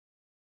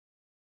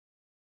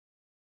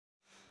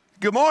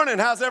Good morning.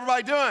 How's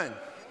everybody doing?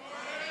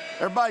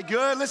 Everybody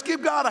good? Let's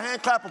give God a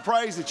hand clap of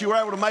praise that you were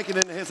able to make it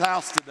into his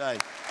house today.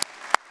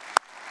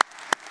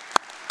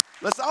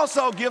 Let's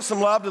also give some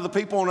love to the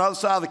people on the other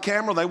side of the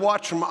camera. They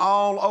watch from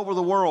all over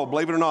the world,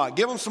 believe it or not.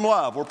 Give them some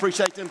love. We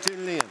appreciate them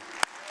tuning in.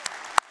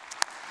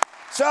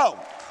 So,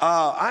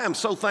 I am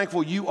so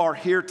thankful you are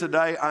here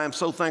today. I am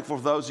so thankful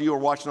for those of you who are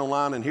watching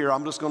online and here.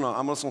 I'm just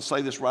gonna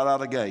say this right out of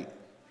the gate.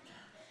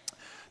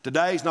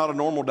 Today's not a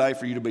normal day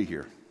for you to be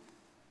here.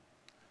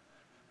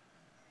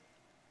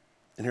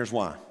 And here's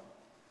why.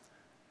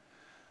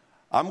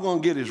 I'm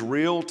going to get as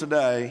real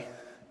today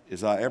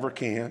as I ever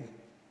can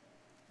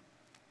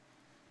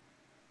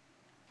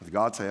with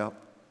God's help.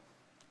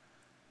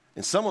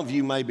 And some of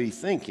you may be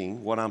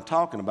thinking what I'm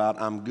talking about,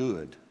 I'm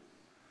good.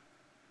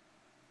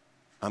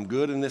 I'm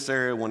good in this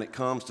area when it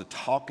comes to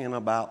talking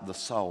about the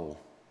soul.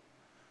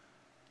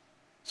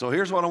 So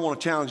here's what I want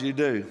to challenge you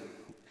to do.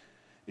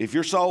 If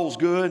your soul's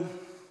good,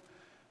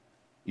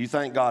 you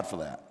thank God for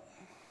that.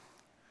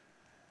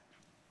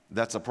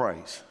 That's a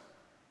praise.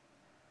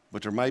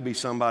 But there may be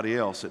somebody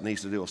else that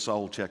needs to do a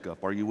soul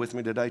checkup. Are you with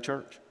me today,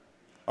 church?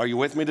 Are you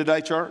with me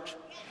today, church?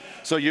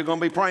 So you're going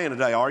to be praying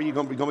today, are you?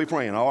 Going to be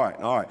praying? All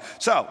right.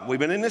 So we've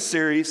been in this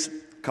series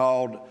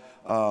called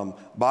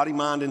Body,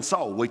 Mind, and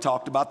Soul. We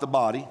talked about the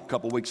body a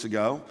couple weeks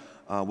ago.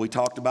 We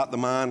talked about the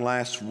mind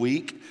last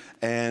week.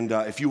 And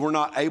if you were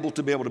not able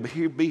to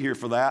be here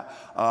for that,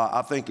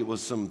 I think it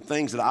was some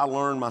things that I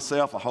learned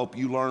myself. I hope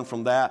you learned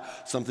from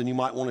that, something you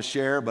might want to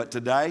share. But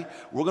today,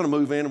 we're going to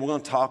move in and we're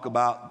going to talk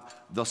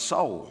about the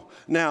soul.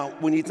 Now,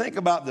 when you think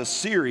about the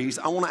series,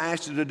 I want to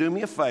ask you to do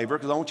me a favor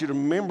because I want you to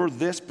remember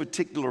this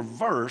particular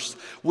verse.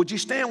 Would you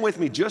stand with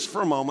me just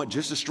for a moment,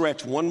 just to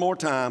stretch one more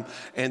time,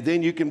 and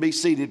then you can be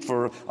seated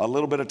for a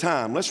little bit of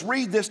time. Let's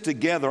read this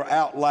together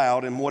out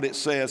loud in what it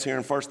says here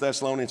in 1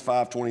 Thessalonians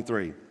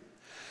 5:23.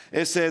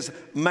 It says,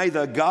 may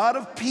the God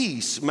of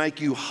peace make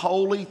you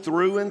holy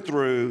through and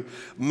through.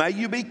 May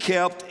you be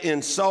kept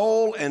in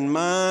soul and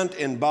mind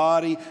and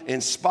body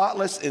in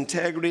spotless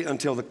integrity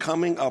until the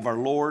coming of our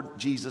Lord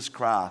Jesus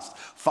Christ.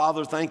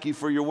 Father, thank you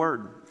for your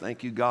word.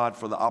 Thank you, God,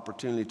 for the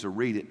opportunity to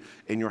read it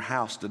in your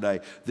house today.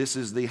 This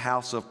is the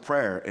house of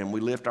prayer, and we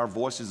lift our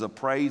voices of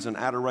praise and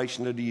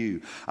adoration unto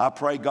you. I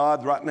pray,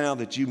 God, right now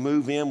that you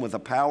move in with the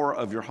power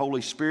of your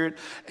Holy Spirit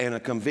in a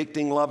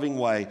convicting, loving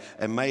way,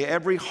 and may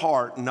every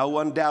heart know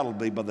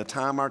undoubtedly by the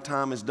time our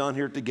time is done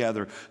here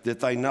together that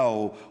they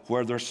know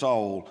where their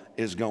soul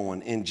is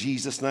going. In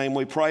Jesus' name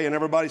we pray, and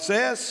everybody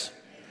says,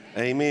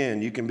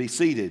 amen. You can be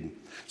seated.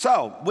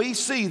 So we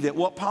see that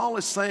what Paul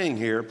is saying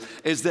here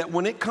is that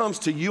when it comes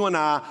to you and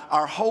I,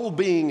 our whole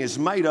being is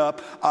made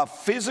up of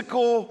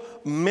physical,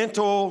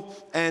 mental,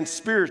 and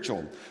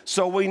spiritual.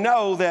 So we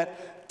know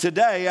that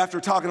today, after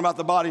talking about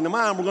the body and the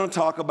mind, we're going to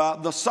talk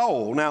about the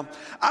soul. Now,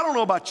 I don't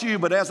know about you,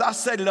 but as I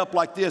set it up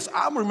like this,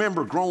 I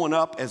remember growing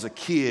up as a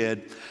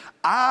kid,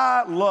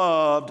 I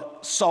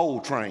loved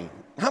Soul Train.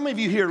 How many of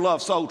you here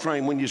love Soul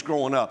Train when you was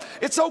growing up?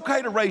 It's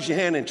okay to raise your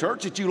hand in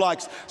church that you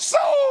like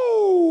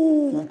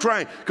Soul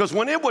Train. Because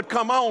when it would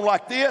come on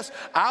like this,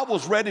 I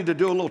was ready to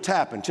do a little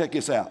tapping. Check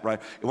this out,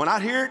 right? When I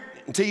hear it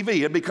on TV,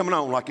 it'd be coming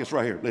on like this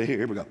right here.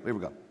 Here we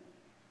go.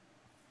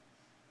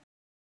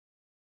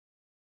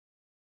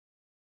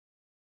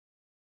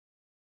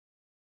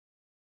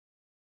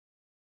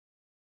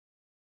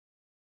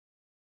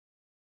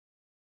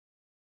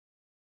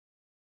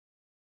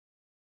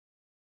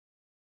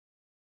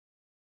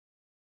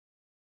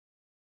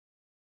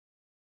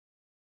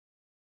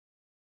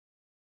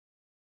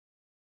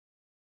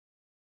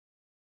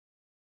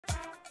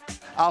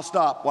 I'll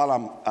stop while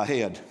I'm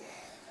ahead.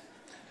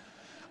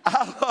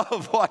 I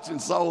love watching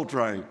Soul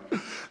Train.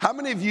 How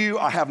many of you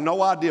have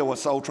no idea what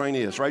Soul Train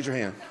is? Raise your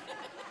hand.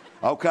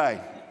 Okay,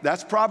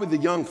 that's probably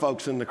the young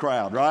folks in the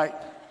crowd, right?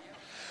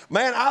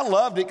 Man, I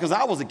loved it because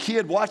I was a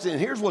kid watching it,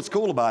 and here's what's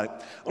cool about it.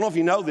 I don't know if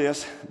you know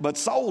this, but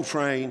Soul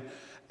Train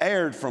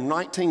aired from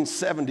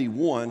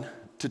 1971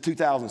 to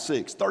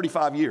 2006,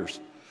 35 years.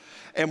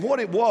 And what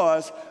it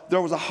was,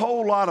 there was a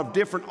whole lot of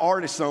different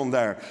artists on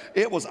there.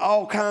 It was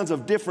all kinds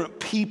of different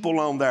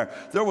people on there.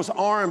 There was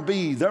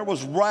R&B, there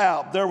was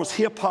rap, there was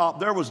hip hop,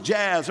 there was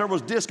jazz, there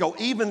was disco,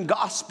 even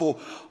gospel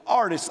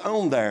artists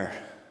on there.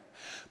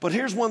 But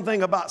here's one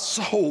thing about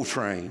Soul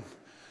Train.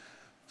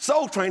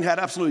 Soul Train had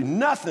absolutely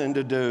nothing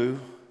to do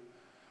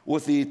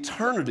with the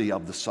eternity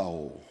of the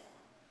soul.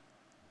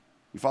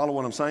 You follow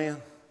what I'm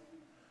saying?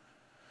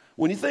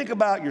 When you think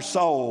about your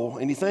soul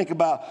and you think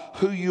about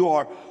who you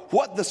are,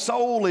 what the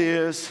soul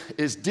is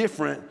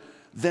different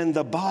than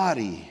the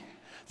body.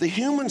 The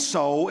human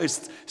soul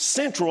is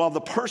central of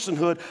the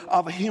personhood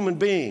of a human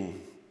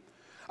being.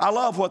 I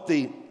love what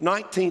the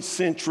 19th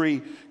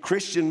century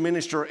Christian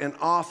minister and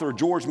author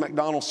George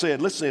MacDonald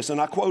said. Listen to this, and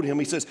I quote him.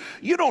 He says,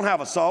 you don't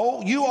have a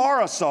soul, you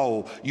are a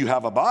soul. You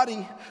have a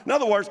body. In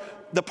other words,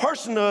 the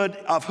personhood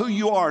of who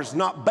you are is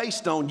not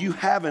based on you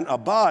having a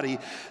body.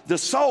 The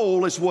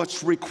soul is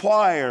what's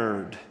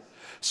required.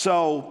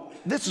 So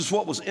this is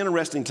what was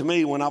interesting to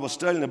me when I was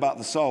studying about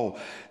the soul.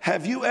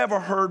 Have you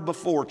ever heard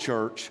before,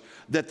 church,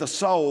 that the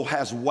soul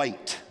has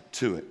weight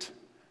to it.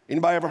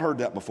 Anybody ever heard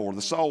that before?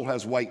 The soul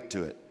has weight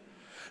to it.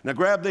 Now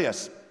grab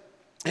this.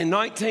 In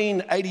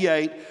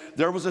 1988,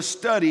 there was a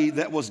study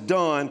that was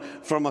done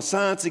from a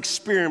science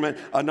experiment,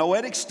 a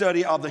noetic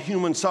study of the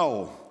human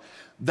soul.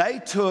 They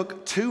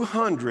took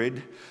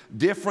 200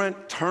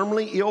 different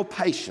terminally ill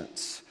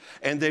patients,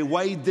 and they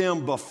weighed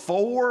them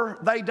before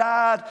they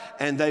died,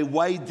 and they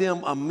weighed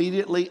them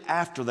immediately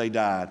after they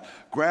died.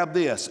 Grab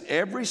this.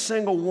 Every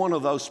single one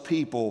of those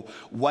people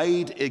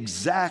weighed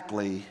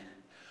exactly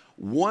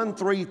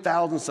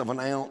 1/3,000th of an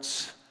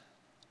ounce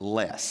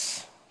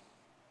less.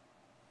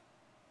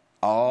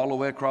 All the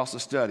way across the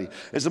study.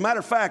 As a matter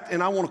of fact,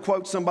 and I want to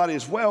quote somebody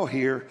as well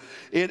here,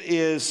 it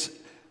is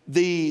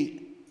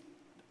the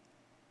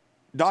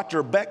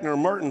Dr. Beckner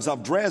Mertens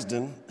of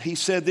Dresden. He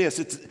said this,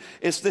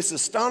 it's this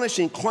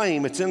astonishing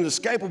claim, it's an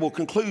inescapable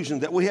conclusion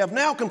that we have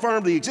now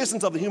confirmed the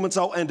existence of the human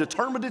soul and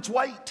determined its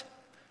weight.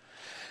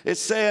 It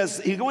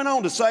says, he went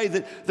on to say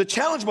that the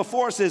challenge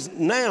before us is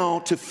now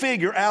to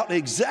figure out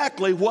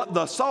exactly what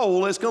the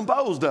soul is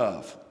composed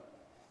of.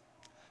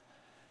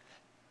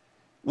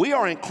 We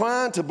are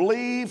inclined to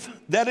believe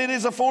that it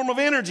is a form of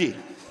energy.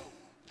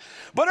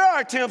 But our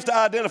attempts to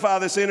identify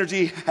this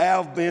energy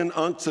have been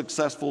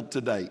unsuccessful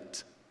to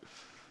date.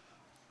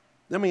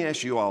 Let me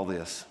ask you all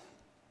this.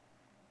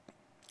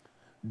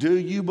 Do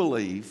you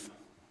believe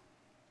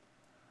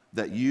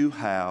that you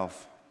have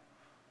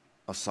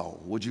a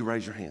soul? Would you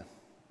raise your hand?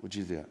 Would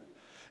you do that?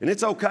 And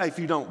it's okay if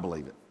you don't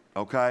believe it,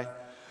 okay?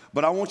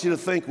 But I want you to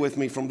think with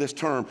me from this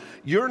term.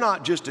 You're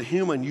not just a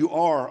human, you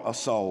are a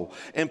soul.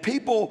 And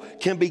people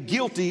can be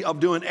guilty of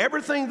doing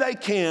everything they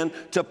can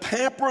to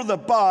pamper the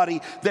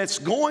body that's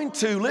going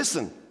to,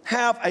 listen,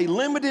 have a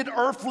limited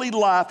earthly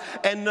life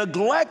and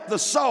neglect the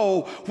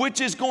soul,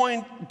 which is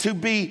going to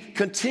be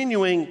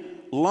continuing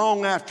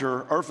long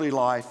after earthly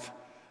life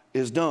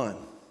is done.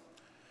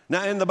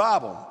 Now in the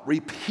Bible,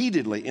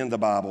 repeatedly in the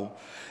Bible,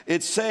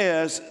 it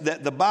says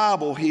that the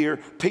Bible here,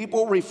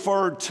 people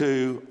referred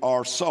to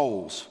our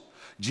souls.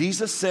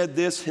 Jesus said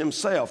this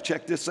himself.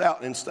 Check this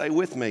out and stay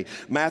with me.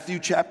 Matthew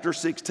chapter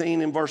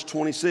 16 and verse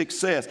 26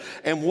 says,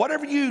 and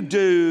whatever you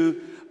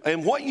do,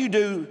 and what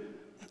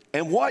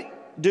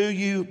do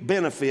you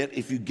benefit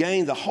if you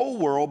gain the whole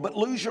world but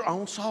lose your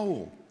own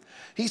soul?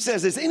 He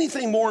says, is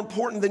anything more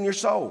important than your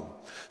soul?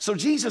 So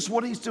Jesus,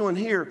 what he's doing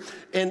here,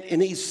 and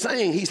he's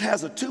saying, he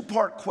has a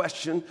two-part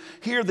question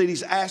here that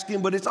he's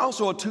asking, but it's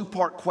also a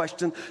two-part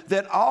question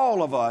that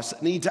all of us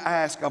need to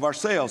ask of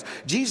ourselves.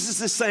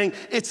 Jesus is saying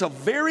it's a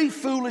very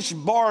foolish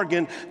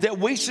bargain that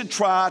we should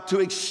try to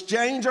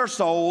exchange our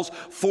souls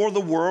for the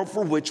world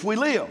for which we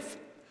live.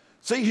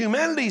 See,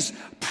 humanity's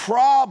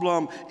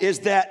problem is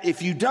that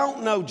if you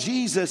don't know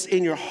Jesus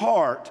in your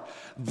heart,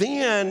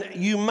 then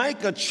you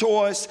make a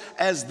choice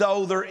as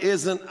though there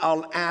isn't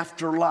an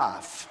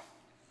afterlife.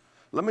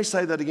 Let me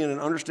say that again and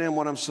understand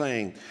what I'm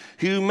saying.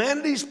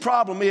 Humanity's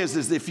problem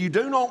is if you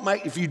do not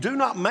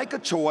make a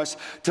choice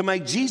to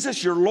make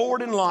Jesus your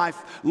Lord in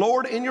life,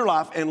 Lord in your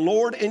life, and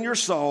Lord in your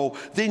soul,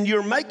 then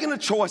you're making a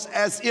choice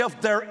as if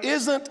there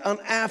isn't an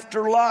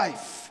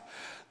afterlife.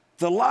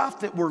 The life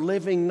that we're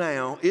living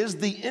now is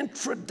the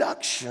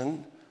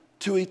introduction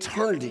to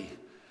eternity.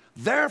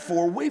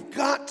 Therefore, we've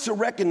got to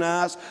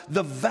recognize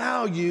the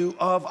value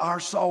of our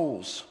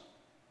souls.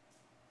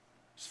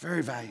 It's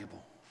very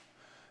valuable.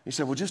 You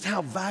say, well, just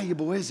how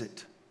valuable is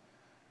it?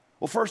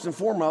 Well, first and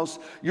foremost,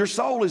 your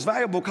soul is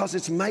valuable because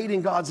it's made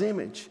in God's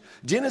image.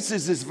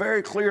 Genesis is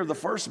very clear, the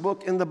first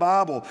book in the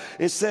Bible.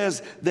 It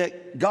says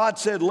that God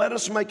said, let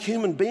us make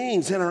human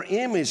beings in our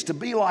image to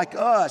be like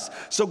us.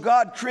 So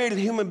God created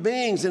human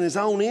beings in his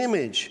own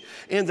image.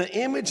 In the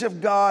image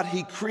of God,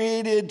 he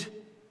created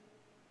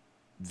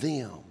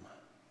them.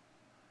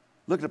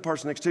 Look at the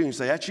person next to you and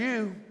say, that's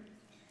you.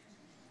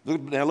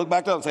 Now look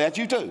back up and say, that's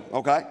you too,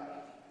 okay?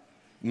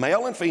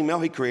 Male and female,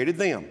 he created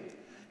them.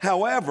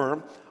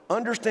 However,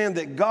 understand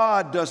that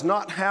God does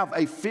not have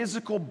a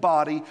physical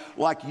body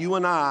like you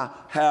and I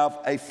have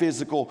a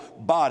physical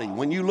body.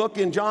 When you look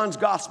in John's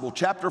Gospel,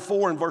 chapter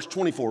 4 and verse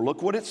 24,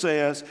 look what it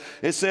says.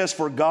 It says,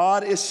 for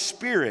God is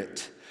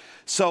spirit.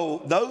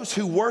 So those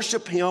who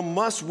worship him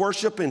must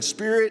worship in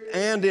spirit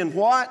and in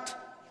what?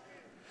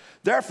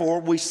 Therefore,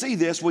 we see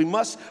this, we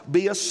must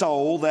be a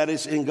soul that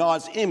is in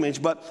God's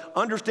image, but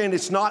understand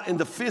it's not in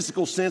the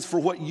physical sense for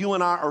what you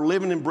and I are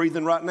living and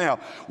breathing right now.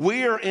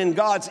 We are in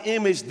God's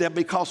image that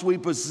because we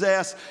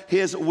possess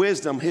his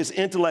wisdom, his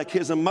intellect,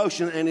 his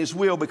emotion, and his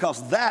will,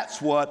 because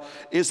that's what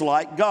is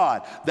like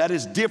God. That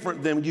is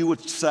different than you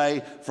would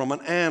say from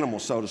an animal,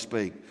 so to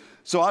speak.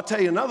 So I'll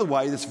tell you another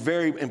way that's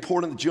very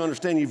important that you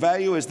understand your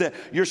value is that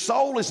your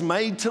soul is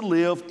made to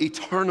live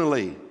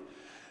eternally.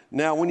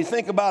 Now, when you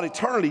think about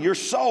eternity, your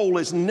soul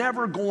is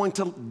never going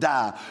to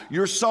die.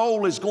 Your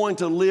soul is going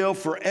to live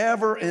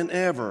forever and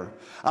ever.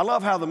 I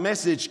love how the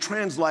Message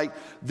translates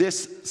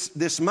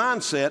this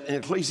mindset in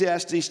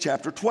Ecclesiastes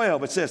chapter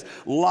 12. It says,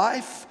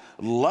 life,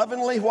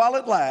 lovingly while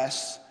it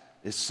lasts,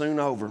 is soon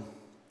over.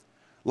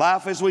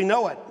 Life as we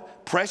know it,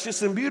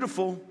 precious and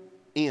beautiful,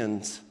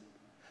 ends.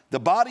 The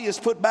body is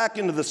put back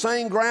into the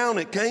same ground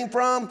it came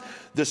from.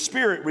 The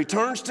spirit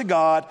returns to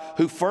God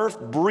who first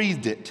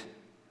breathed it.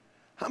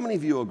 How many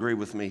of you agree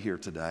with me here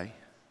today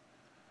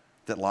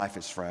that life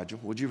is fragile?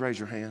 Would you raise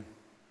your hand?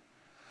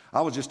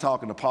 I was just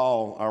talking to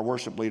Paul, our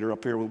worship leader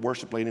up here with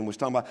worship leading, was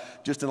talking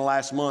about just in the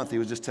last month, he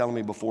was just telling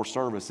me before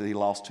service that he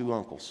lost 2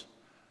 uncles.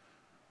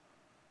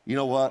 You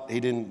know what? He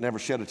never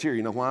shed a tear.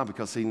 You know why?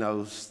 Because he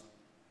knows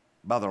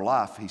by their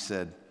life, he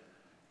said,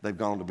 they've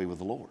gone to be with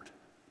the Lord.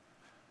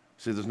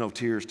 See, there's no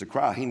tears to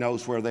cry. He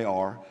knows where they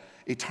are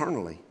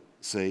eternally.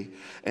 See?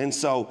 And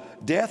so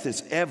death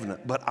is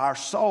evident, but our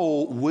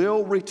soul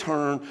will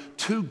return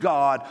to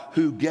God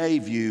who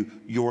gave you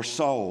your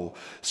soul.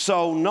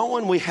 So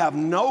knowing we have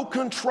no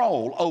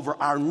control over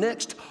our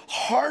next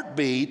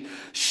heartbeat,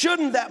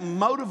 shouldn't that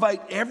motivate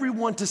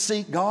everyone to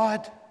seek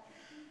God?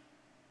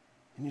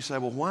 And you say,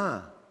 well,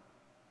 why?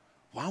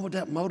 Why would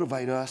that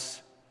motivate us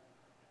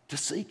to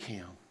seek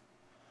Him?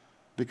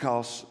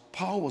 Because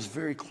Paul was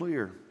very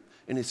clear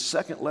in his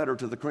second letter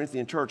to the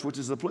Corinthian church, which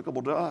is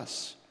applicable to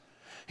us.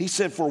 He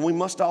said, for we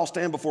must all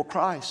stand before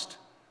Christ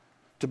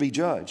to be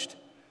judged.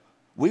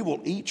 We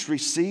will each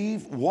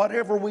receive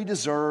whatever we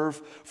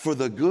deserve for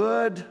the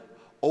good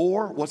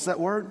or, what's that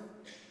word?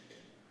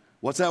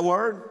 What's that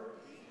word?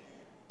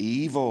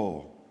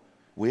 Evil.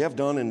 We have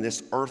done in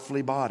this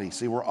earthly body.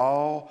 See, we're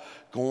all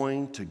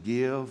going to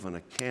give an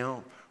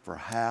account for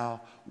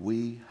how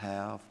we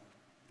have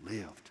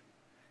lived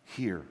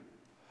here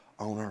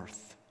on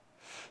earth.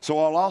 So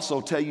I'll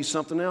also tell you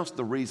something else,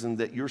 the reason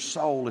that your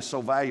soul is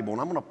so valuable.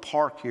 And I'm going to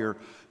park here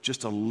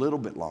just a little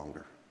bit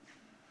longer.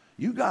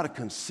 You got to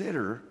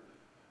consider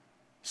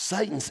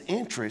Satan's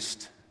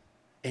interest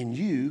in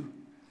you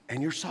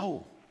and your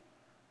soul.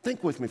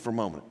 Think with me for a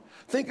moment.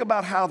 Think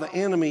about how the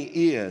enemy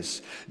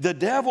is. The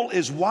devil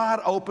is wide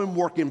open,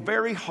 working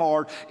very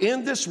hard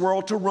in this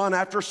world to run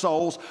after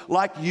souls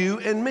like you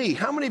and me.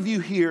 How many of you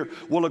here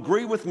will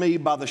agree with me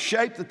by the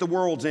shape that the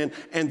world's in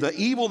and the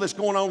evil that's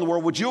going on in the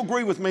world? Would you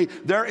agree with me?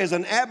 There is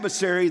an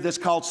adversary that's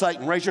called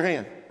Satan. Raise your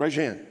hand. Raise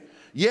your hand.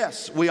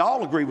 Yes, we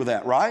all agree with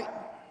that, right?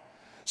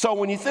 So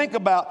when you think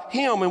about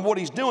him and what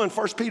he's doing,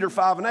 1 Peter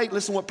 5:8,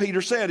 listen to what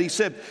Peter said. He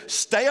said,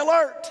 stay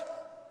alert.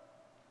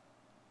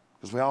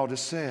 Because we all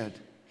just said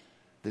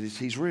that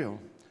he's real.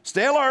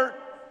 Stay alert.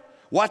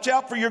 Watch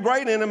out for your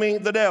great enemy,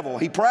 the devil.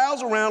 He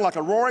prowls around like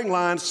a roaring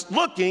lion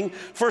looking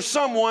for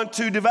someone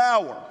to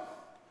devour.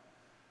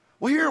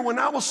 Well, here, when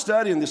I was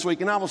studying this week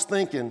and I was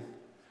thinking,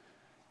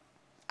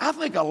 I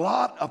think a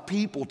lot of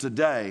people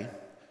today,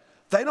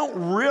 they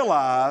don't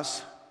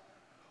realize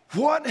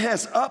what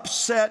has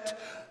upset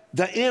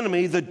the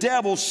enemy, the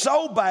devil,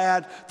 so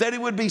bad that he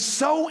would be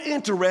so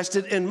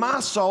interested in my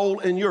soul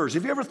and yours.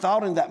 Have you ever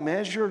thought in that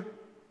measure?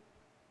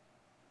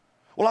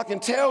 Well, I can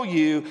tell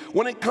you,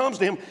 when it comes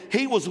to him,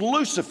 he was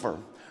Lucifer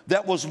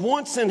that was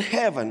once in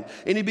heaven,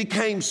 and he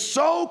became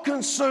so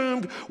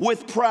consumed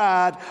with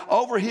pride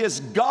over his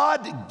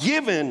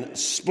God-given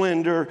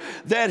splendor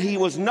that he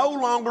was no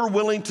longer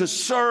willing to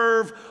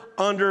serve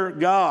under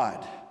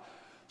God.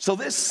 So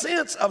this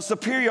sense of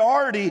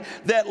superiority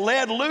that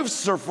led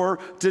Lucifer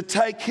to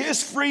take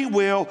his free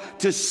will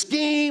to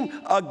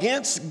scheme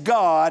against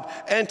God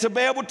and to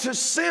be able to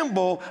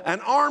assemble an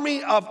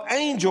army of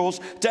angels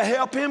to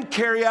help him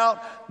carry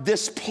out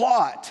this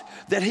plot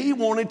that he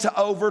wanted to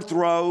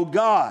overthrow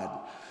God.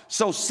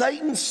 So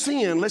Satan's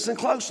sin, listen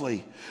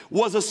closely,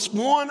 was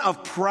one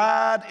of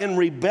pride in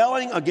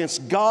rebelling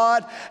against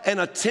God and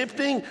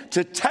attempting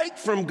to take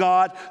from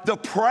God the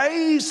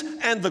praise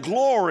and the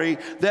glory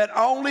that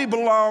only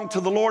belong to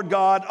the Lord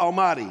God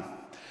Almighty.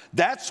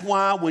 That's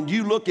why when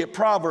you look at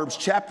Proverbs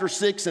chapter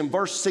 6 and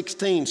verse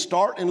 16,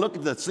 start and look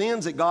at the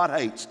sins that God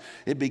hates.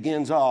 It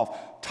begins off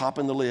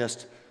topping the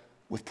list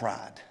with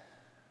pride.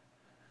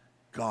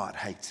 God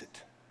hates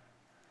it.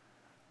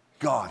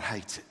 God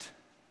hates it.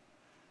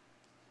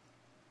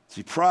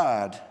 See,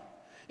 pride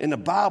in the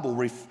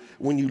Bible,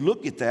 when you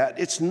look at that,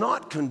 it's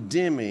not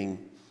condemning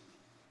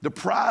the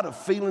pride of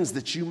feelings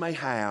that you may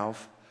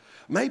have.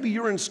 Maybe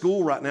you're in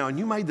school right now and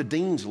you made the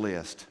dean's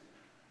list.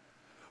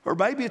 Or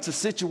maybe it's a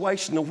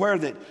situation where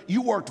that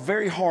you worked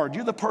very hard.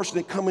 You're the person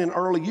that come in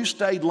early, you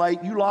stayed late,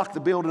 you locked the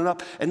building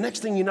up, and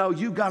next thing you know,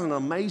 you got an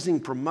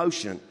amazing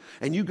promotion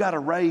and you got a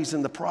raise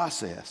in the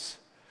process.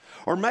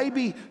 Or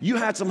maybe you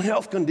had some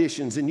health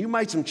conditions and you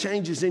made some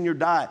changes in your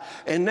diet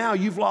and now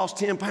you've lost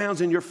 10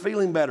 pounds and you're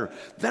feeling better.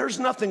 There's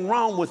nothing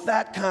wrong with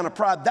that kind of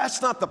pride.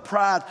 That's not the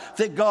pride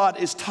that God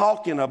is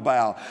talking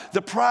about.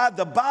 The pride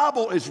the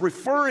Bible is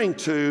referring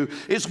to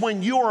is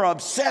when you are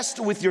obsessed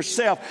with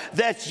yourself,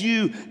 that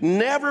you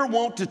never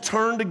want to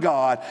turn to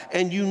God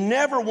and you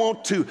never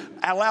want to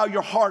allow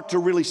your heart to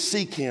really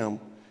seek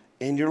Him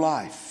in your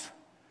life.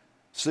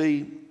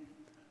 See,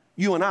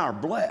 you and I are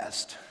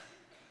blessed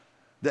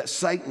that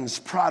Satan's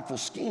prideful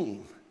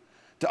scheme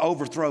to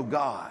overthrow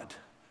God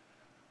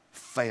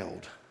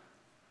failed.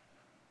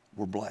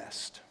 We're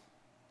blessed.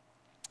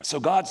 So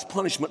God's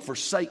punishment for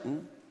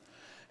Satan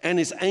and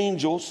his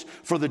angels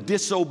for the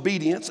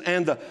disobedience,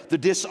 and the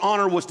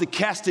dishonor was to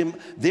cast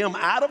them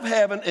out of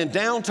heaven and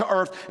down to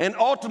earth, and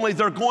ultimately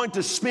they're going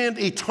to spend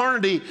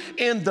eternity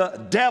in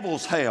the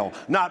devil's hell.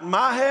 Not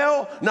my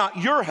hell, not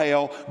your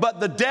hell, but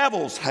the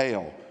devil's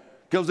hell,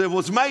 because it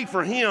was made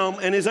for him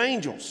and his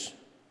angels.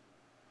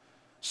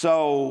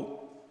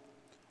 So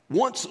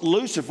once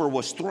Lucifer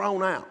was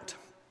thrown out,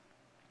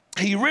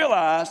 he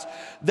realized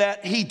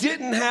that he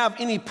didn't have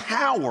any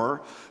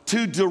power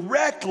to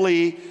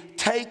directly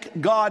take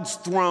God's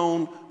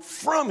throne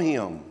from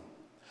him.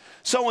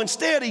 So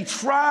instead, he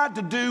tried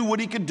to do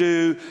what he could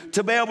do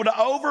to be able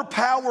to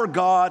overpower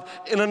God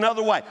in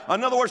another way.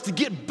 In other words, to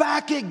get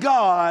back at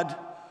God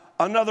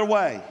another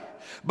way.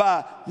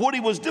 By what he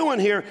was doing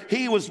here,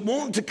 he was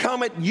wanting to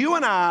come at you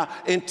and I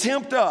and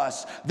tempt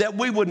us that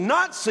we would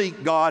not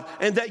seek God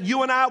and that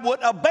you and I would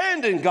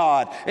abandon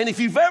God. And if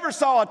you've ever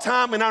saw a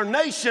time in our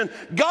nation,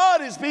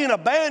 God is being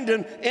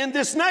abandoned in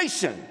this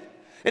nation.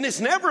 And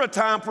it's never a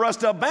time for us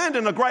to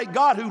abandon a great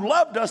God who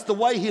loved us the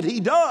way he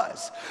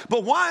does.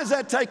 But why is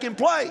that taking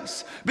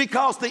place?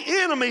 Because the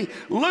enemy,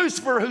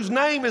 Lucifer, whose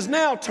name is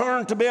now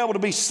turned to be able to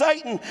be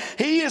Satan,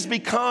 he has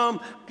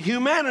become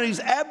humanity's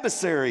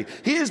adversary.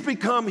 He has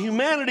become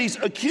humanity's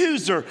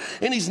accuser.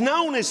 And he's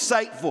known as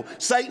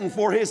Satan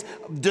for his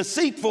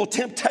deceitful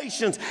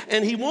temptations.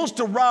 And he wants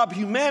to rob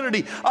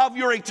humanity of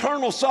your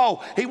eternal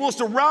soul. He wants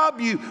to rob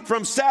you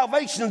from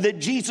salvation that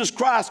Jesus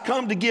Christ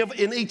come to give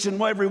in each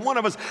and every one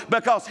of us,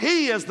 because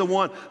he is the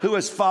one who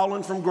has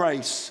fallen from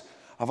grace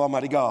of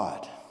Almighty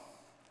God.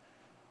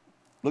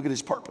 Look at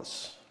his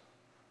purpose.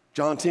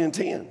 John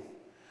 10:10.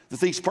 The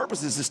thief's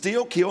purpose is to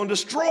steal, kill, and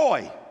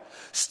destroy.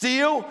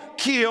 Steal,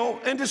 kill,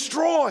 and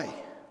destroy.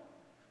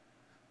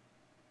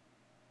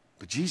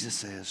 But Jesus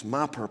says,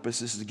 my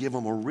purpose is to give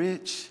them a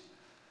rich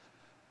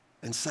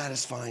and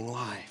satisfying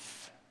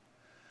life.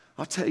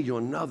 I'll tell you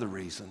another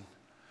reason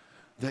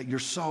that your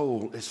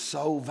soul is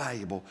so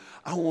valuable.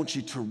 I want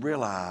you to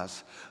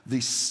realize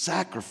the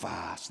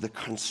sacrifice, the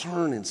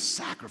concern and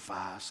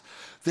sacrifice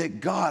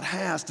that God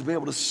has to be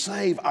able to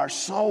save our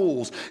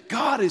souls.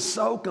 God is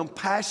so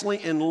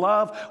compassionately in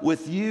love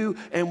with you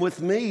and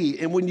with me.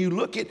 And when you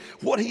look at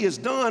what he has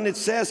done, it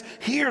says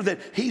here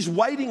that he's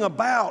waiting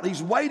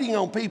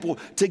on people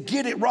to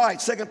get it right.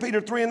 2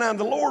 Peter 3:9,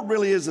 the Lord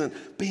really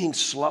isn't being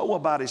slow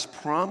about his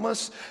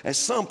promise, as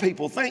some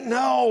people think.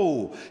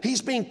 No,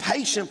 he's being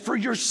patient for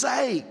your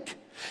sake.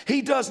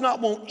 He does not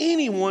want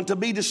anyone to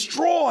be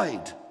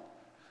destroyed.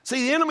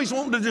 See, the enemy's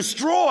wanting to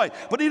destroy,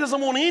 but he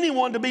doesn't want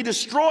anyone to be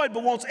destroyed,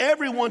 but wants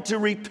everyone to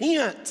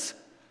repent.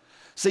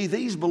 See,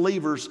 these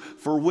believers,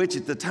 for which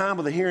at the time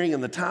of the hearing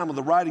and the time of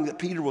the writing that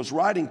Peter was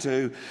writing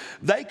to,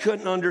 they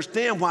couldn't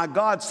understand why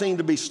God seemed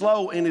to be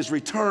slow in his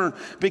return,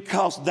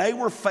 because they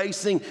were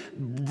facing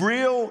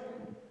real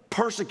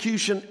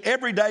persecution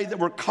every day that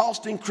were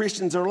costing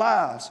Christians their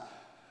lives.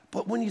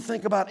 But when you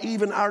think about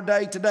even our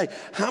day today,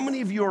 how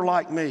many of you are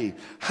like me?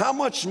 How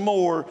much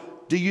more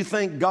do you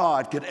think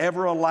God could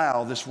ever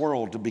allow this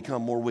world to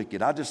become more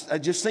wicked? It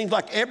just seems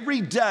like every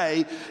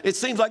day, it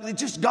seems like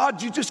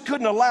God, you just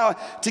couldn't allow it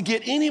to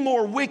get any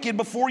more wicked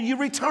before you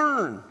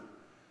return.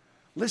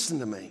 Listen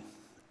to me,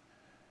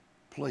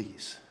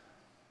 please.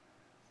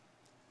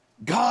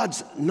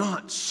 God's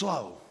not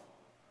slow.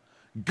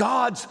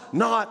 God's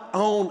not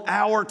on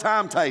our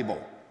timetable.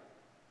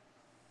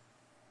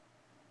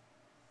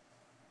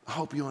 I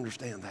hope you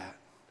understand that.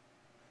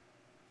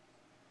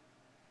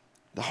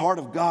 The heart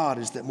of God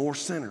is that more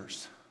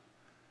sinners,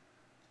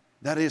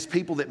 that is,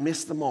 people that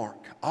miss the mark,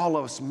 all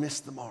of us miss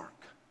the mark.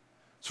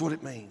 That's what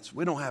it means.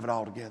 We don't have it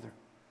all together.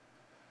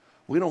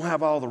 We don't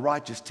have all the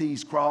righteous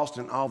T's crossed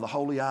and all the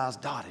holy I's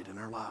dotted in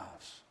our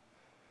lives.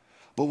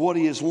 But what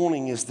he is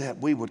wanting is that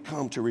we would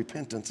come to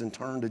repentance and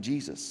turn to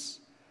Jesus.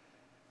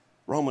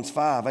 Romans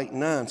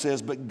 5:8-9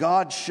 says, but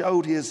God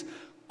showed his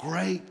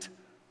great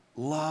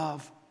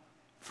love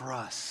for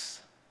us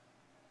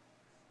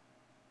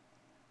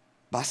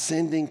by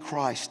sending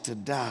Christ to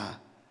die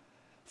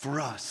for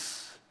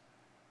us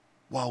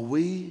while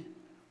we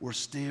were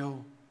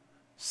still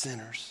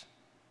sinners.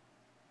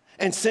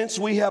 And since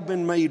we have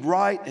been made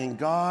right in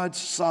God's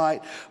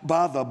sight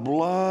by the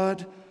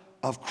blood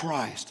of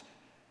Christ,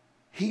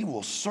 he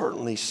will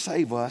certainly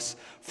save us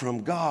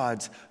from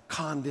God's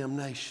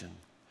condemnation.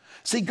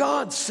 See,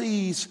 God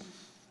sees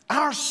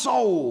our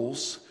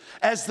souls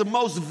as the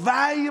most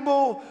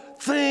valuable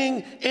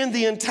thing in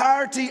the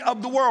entirety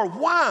of the world.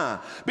 Why?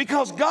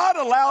 Because God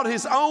allowed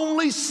his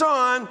only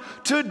son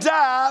to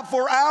die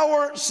for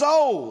our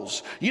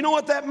souls. You know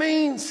what that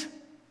means?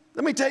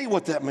 Let me tell you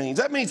what that means.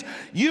 That means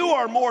you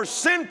are more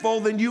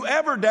sinful than you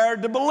ever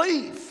dared to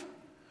believe.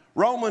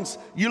 Romans,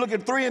 you look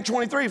at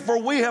 3:23, for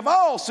we have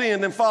all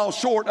sinned and fall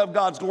short of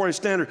God's glorious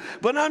standard.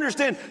 But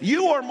understand,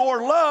 you are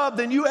more loved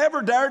than you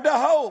ever dared to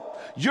hope.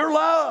 You're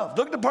loved.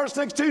 Look at the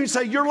person next to you and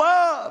say, you're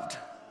loved.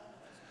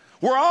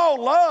 We're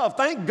all loved.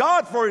 Thank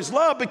God for his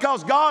love,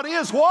 because God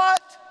is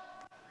what?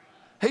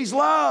 He's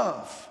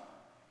love.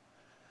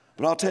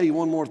 But I'll tell you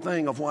one more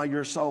thing of why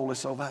your soul is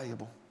so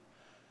valuable.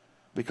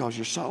 Because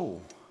your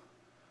soul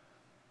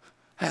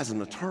has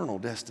an eternal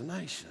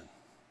destination.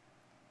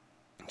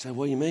 I said,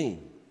 what do you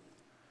mean?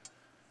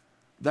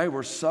 They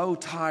were so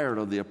tired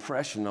of the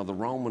oppression of the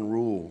Roman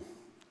rule.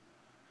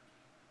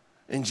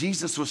 And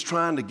Jesus was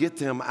trying to get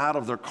them out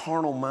of their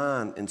carnal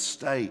mind and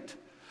state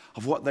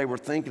of what they were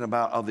thinking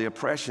about of the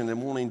oppression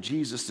and wanting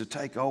Jesus to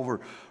take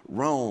over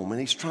Rome. And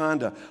he's trying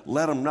to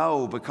let them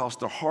know because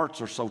their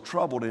hearts are so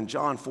troubled. In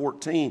John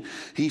 14,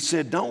 he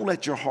said, don't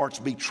let your hearts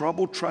be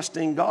troubled. Trust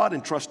in God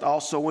and trust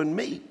also in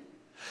me.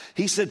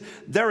 He said,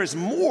 there is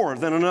more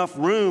than enough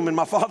room in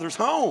my Father's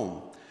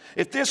home.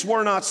 If this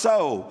were not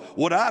so,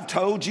 would I have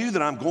told you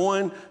that I'm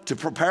going to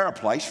prepare a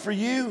place for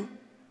you?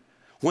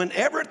 When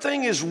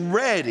everything is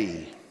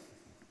ready,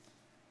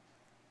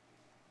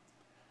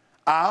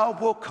 I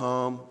will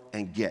come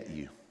and get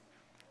you.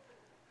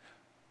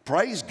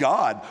 Praise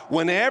God.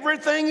 When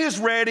everything is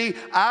ready,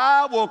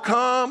 I will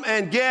come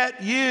and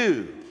get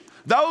you.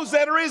 Those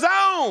that are his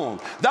own,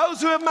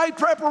 those who have made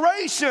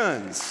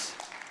preparations.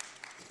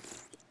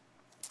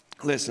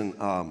 Listen,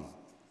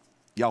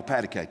 y'all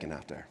patty caking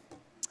out there.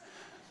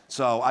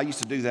 So I used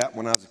to do that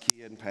when I was a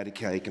kid and patty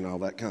cake and all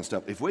that kind of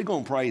stuff. If we're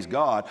going to praise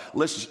God,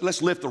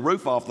 let's lift the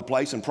roof off the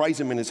place and praise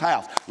him in his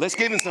house. Let's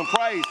give him some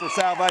praise for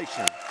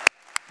salvation.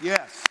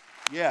 Yes,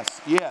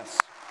 yes, yes.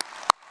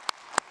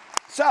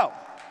 So,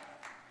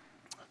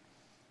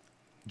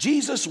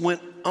 Jesus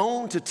went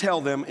on to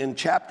tell them in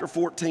chapter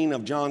 14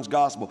 of John's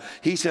gospel.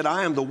 He said,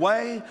 I am the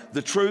way,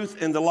 the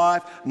truth, and the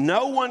life.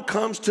 No one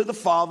comes to the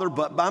Father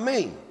but by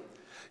me.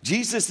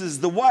 Jesus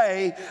is the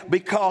way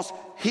because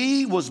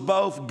he was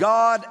both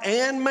God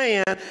and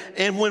man.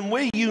 And when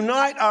we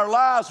unite our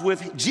lives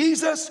with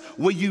Jesus,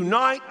 we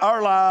unite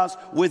our lives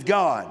with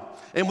God.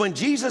 And when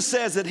Jesus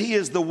says that he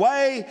is the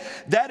way,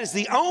 that is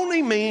the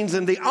only means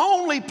and the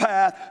only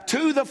path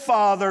to the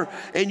Father.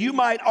 And you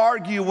might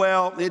argue,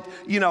 well,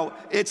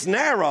 it's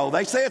narrow.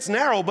 They say it's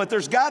narrow, but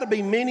there's got to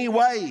be many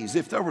ways.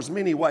 If there was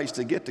many ways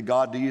to get to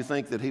God, do you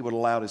think that he would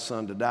allow his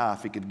son to die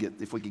if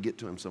we could get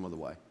to him some other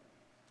way?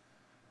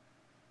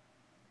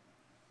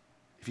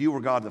 If you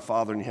were God the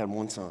Father and you had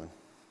one son,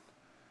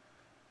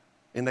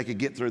 and they could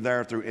get through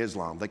there through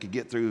Islam, they could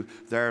get through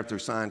there through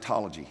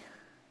Scientology,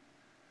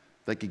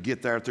 they could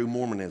get there through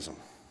Mormonism,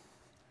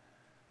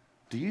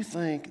 do you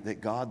think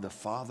that God the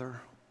Father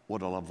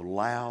would have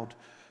allowed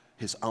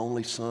his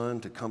only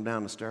son to come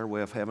down the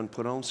stairway of heaven,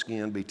 put on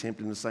skin, be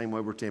tempted in the same way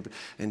we're tempted,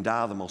 and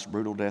die the most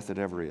brutal death that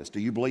ever is? Do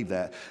you believe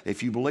that?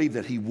 If you believe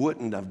that he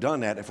wouldn't have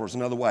done that if there was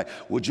another way,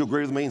 would you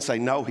agree with me and say,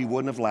 no, he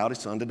wouldn't have allowed his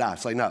son to die?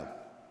 Say no.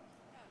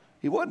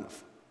 He wouldn't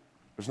have.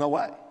 There's no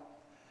way.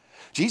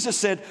 Jesus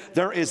said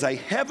there is a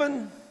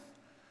heaven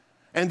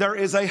and there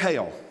is a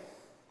hell.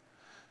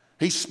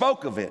 He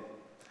spoke of it.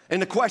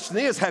 And the question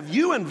is, have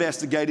you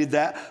investigated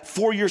that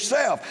for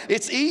yourself?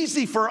 It's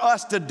easy for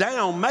us to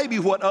down maybe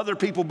what other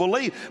people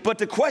believe, but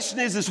the question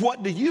is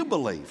what do you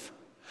believe?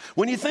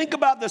 When you think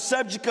about the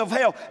subject of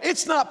hell,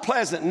 it's not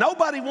pleasant.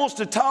 Nobody wants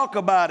to talk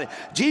about it.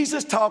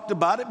 Jesus talked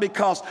about it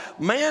because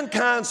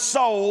mankind's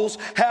souls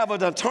have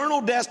an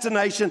eternal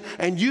destination,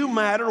 and you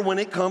matter when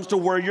it comes to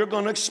where you're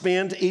going to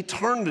spend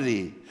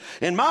eternity.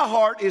 And my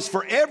heart is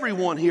for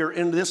everyone here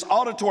in this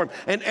auditorium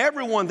and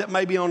everyone that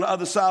may be on the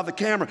other side of the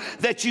camera,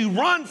 that you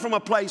run from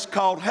a place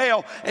called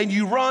hell and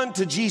you run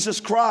to Jesus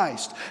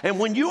Christ. And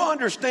when you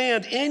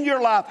understand in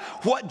your life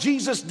what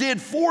Jesus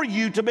did for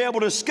you to be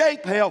able to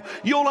escape hell,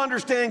 you'll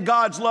understand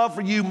God's love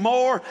for you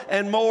more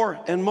and more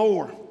and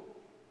more.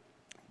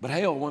 But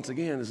hell, once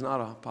again, is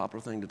not a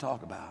popular thing to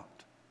talk about.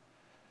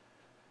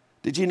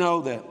 Did you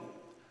know that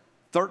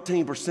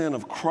 13%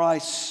 of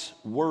Christ's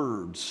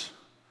words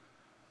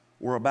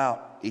were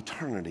about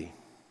eternity?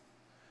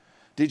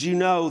 Did you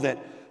know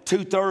that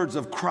 2/3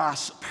 of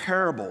Christ's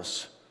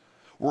parables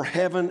were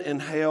heaven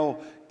and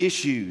hell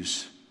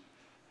issues?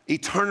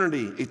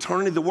 Eternity,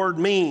 the word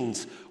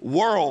means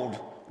world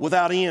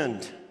without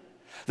end.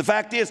 The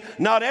fact is,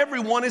 not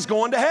everyone is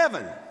going to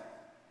heaven.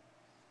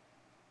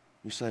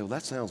 You say, well,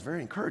 that sounds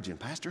very encouraging,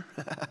 Pastor.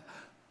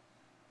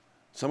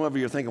 Some of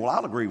you are thinking, well,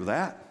 I'll agree with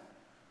that.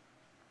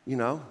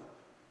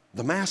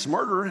 The mass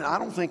murderer, I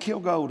don't think he'll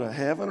go to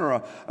heaven.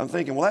 Or I'm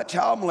thinking, well, that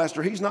child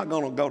molester, he's not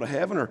going to go to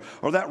heaven.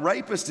 Or that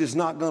rapist is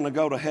not going to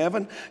go to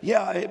heaven.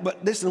 Yeah,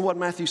 but listen to what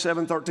Matthew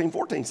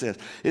 7:13-14 says.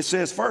 It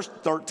says, verse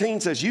 13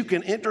 says, you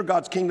can enter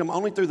God's kingdom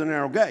only through the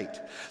narrow gate.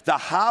 The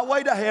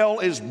highway to hell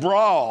is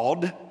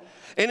broad,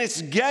 and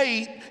its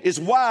gate is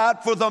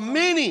wide for the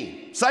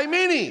many. Say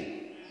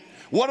many.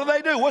 What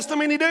do? What's the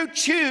many do?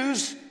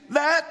 Choose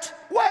that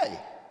way.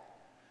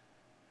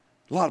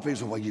 A lot of people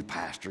say, well, you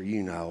pastor,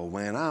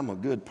 man, I'm a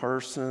good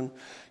person.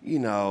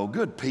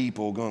 Good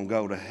people going to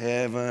go to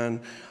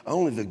heaven.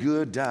 Only the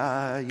good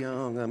die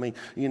young.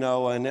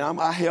 And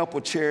I help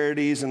with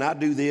charities and I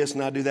do this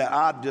and I do that.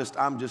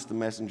 I'm just the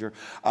messenger.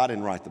 I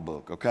didn't write the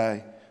book,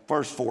 okay?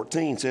 Verse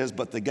 14 says,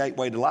 but the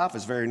gateway to life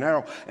is very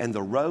narrow and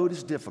the road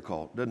is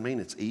difficult. Doesn't mean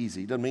it's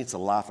easy. Doesn't mean it's the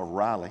life of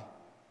Riley.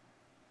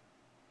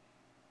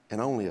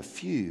 And only a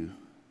few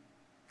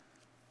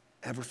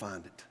ever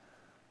find it.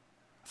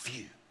 A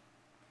few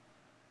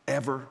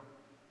ever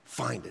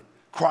find it.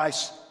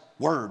 Christ's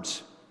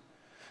words.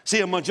 See,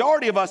 a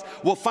majority of us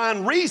will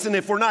find reason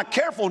if we're not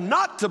careful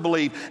not to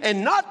believe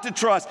and not to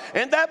trust.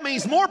 And that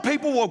means more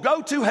people will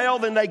go to hell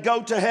than they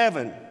go to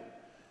heaven.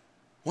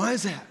 Why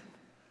is that?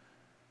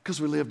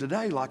 Because we live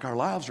today like our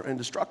lives are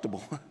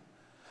indestructible.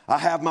 I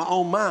have my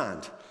own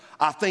mind.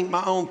 I think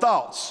my own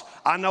thoughts.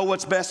 I know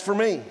what's best for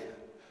me.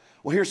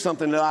 Well, here's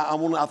something that I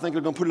think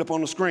we're going to put it up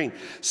on the screen.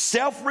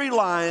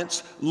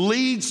 Self-reliance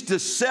leads to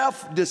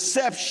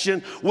self-deception,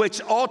 which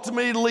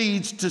ultimately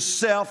leads to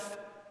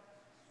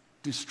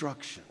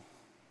self-destruction.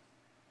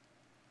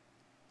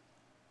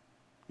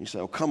 You say,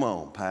 oh, come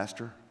on,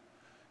 Pastor.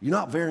 You're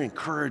not very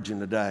encouraging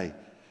today.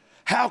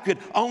 How could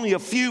only a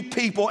few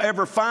people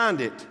ever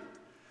find it?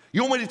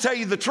 You want me to tell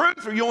you the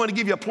truth, or you want me to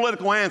give you a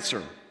political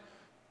answer?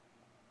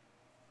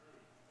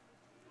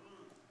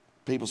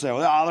 People say,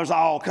 well, there's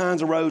all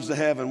kinds of roads to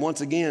heaven.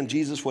 Once again,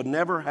 Jesus would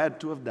never had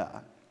to have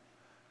died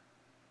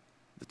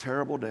the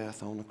terrible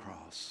death on the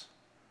cross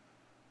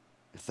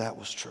if that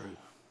was true.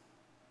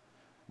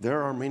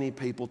 There are many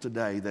people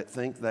today that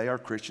think they are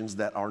Christians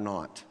that are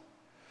not.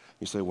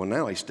 You say, well,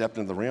 now he stepped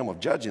into the realm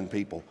of judging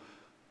people.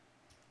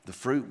 The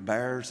fruit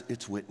bears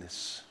its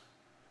witness.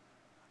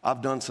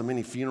 I've done so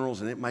many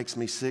funerals, and it makes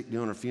me sick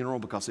doing a funeral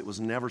because it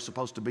was never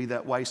supposed to be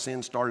that way.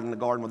 Sin started in the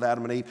garden with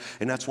Adam and Eve,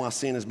 and that's why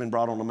sin has been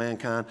brought on to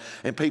mankind.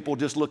 And people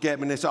just look at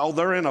me and they say, oh,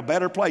 they're in a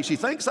better place. You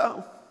think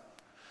so?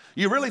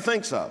 You really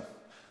think so?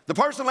 The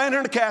person laying here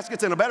in the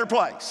casket's in a better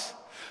place.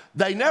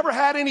 They never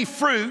had any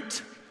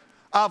fruit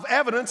of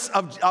evidence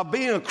of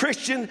being a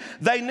Christian.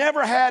 They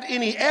never had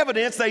any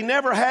evidence. They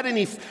never had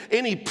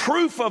any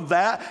proof of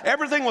that.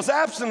 Everything was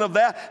absent of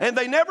that. And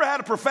they never had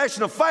a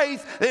profession of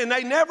faith. And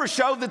they never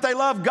showed that they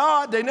loved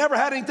God. They never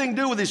had anything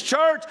to do with His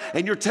church.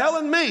 And you're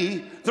telling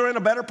me they're in a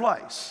better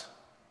place.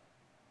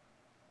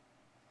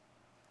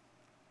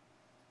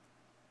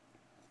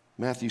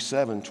 Matthew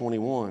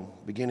 7:21,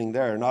 beginning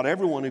there. Not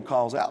everyone who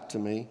calls out to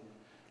me,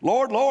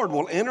 Lord, Lord,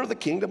 will enter the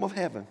kingdom of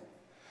heaven.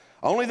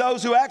 Only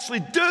those who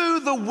actually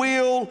do the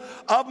will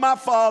of my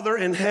Father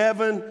in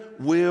heaven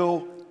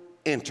will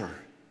enter.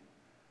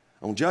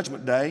 On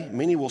Judgment Day,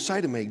 many will say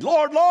to me,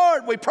 Lord,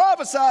 Lord, we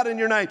prophesied in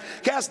your name,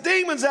 cast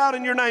demons out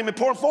in your name, and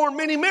performed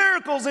many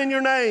miracles in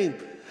your name.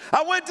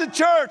 I went to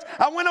church.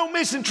 I went on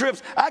mission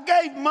trips. I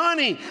gave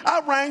money. I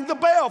rang the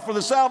bell for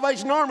the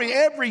Salvation Army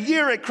every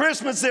year at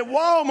Christmas at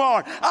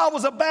Walmart. I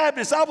was a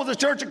Baptist. I was a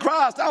Church of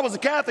Christ. I was a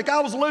Catholic.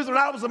 I was a Lutheran.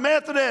 I was a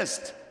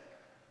Methodist.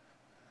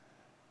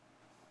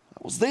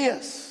 I was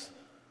this,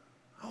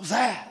 I was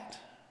that.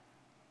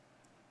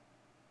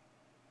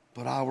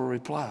 But I will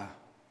reply,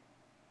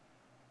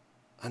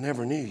 I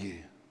never knew you.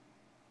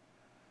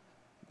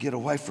 Get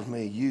away from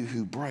me, you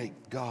who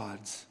break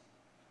God's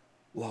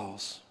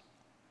laws.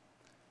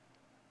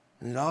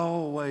 And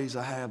always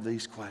I have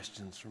these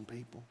questions from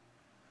people.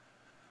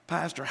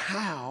 Pastor,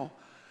 how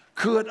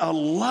could a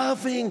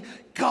loving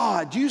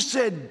God, you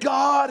said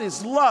God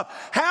is love.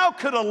 How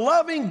could a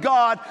loving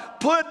God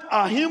put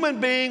a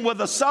human being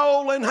with a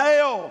soul in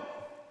hell?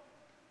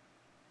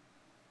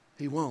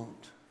 He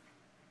won't.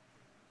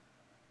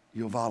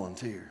 You'll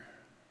volunteer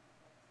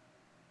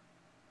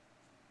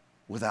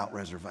without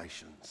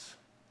reservations.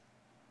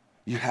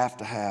 You have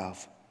to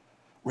have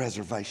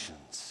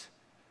reservations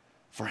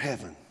for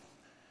heaven.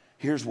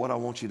 Here's what I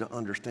want you to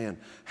understand.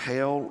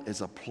 Hell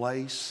is a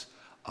place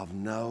of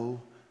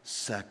no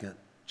second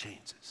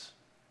chances.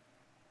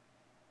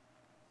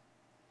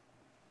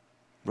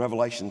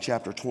 Revelation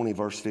chapter 20,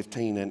 verse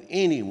 15, and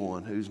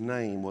anyone whose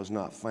name was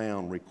not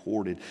found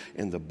recorded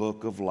in the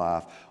book of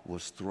life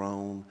was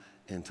thrown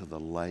into the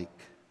lake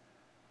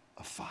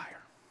of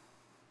fire.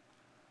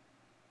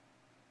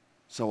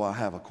 So I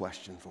have a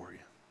question for you,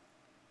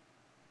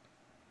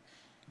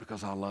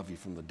 because I love you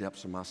from the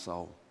depths of my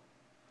soul.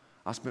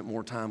 I spent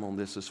more time on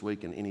this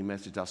week than any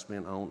message I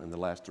spent on in the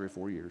last 3 or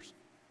 4 years.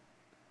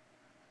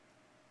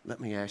 Let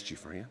me ask you,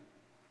 friend,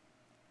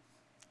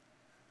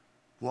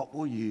 what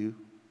will you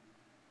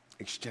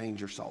exchange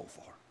your soul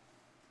for?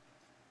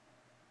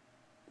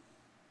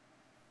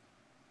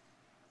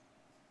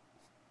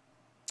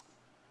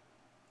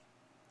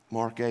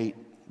 Mark 8,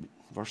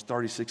 verse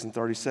 36 and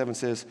 37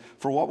 says,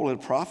 for what will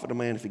it profit a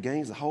man if he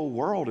gains the whole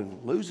world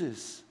and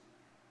loses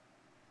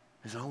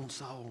his own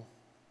soul?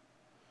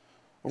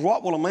 Or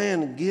what will a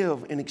man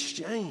give in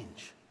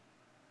exchange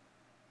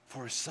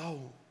for his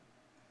soul?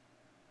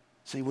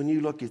 See, when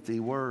you look at the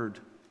word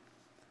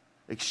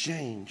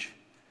exchange,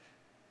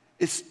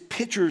 it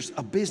pictures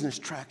a business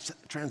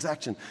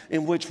transaction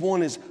in which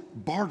one is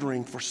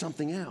bartering for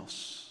something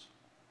else.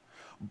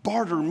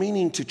 Barter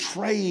meaning to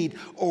trade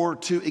or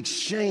to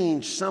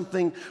exchange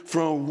something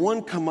from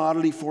one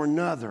commodity for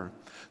another.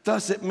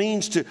 Thus, it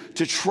means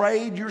to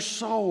trade your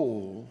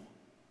soul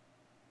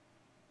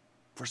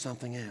for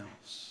something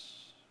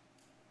else.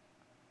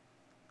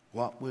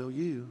 What will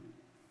you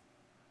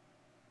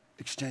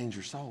exchange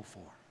your soul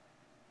for?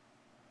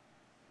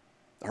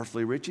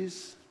 Earthly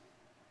riches?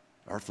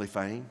 Earthly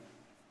fame?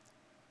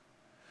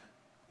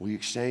 Will you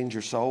exchange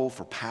your soul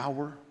for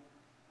power?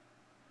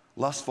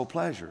 Lustful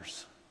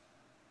pleasures?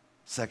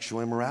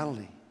 Sexual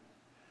immorality?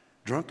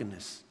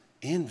 Drunkenness?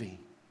 Envy?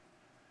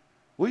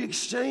 Will you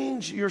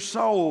exchange your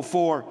soul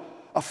for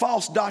a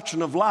false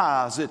doctrine of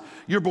lies that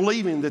you're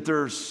believing that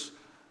there's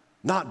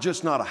not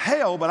a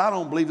hell, but I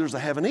don't believe there's a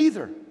heaven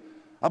either.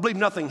 I believe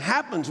nothing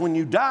happens when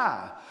you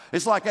die.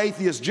 It's like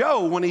atheist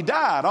Joe when he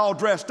died, all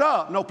dressed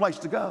up, no place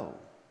to go.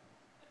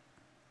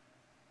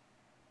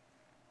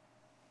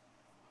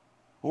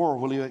 Or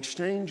will you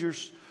exchange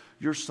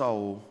your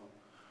soul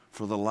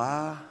for the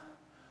lie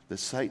that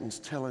Satan's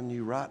telling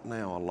you right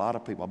now? A lot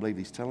of people, I believe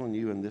he's telling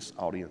you in this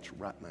audience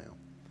right now,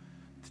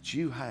 that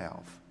you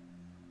have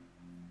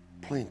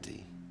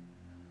plenty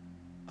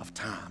of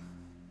time.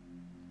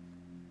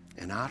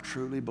 And I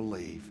truly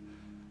believe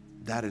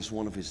that is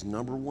one of his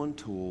number one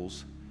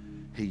tools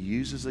he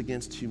uses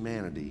against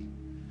humanity,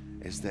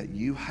 is that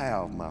you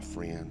have, my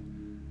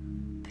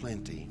friend,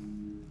 plenty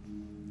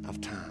of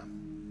time.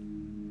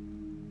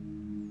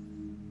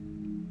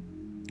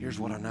 Here's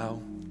what I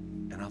know,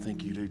 and I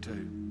think you do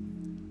too.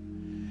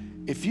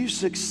 If you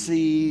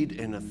succeed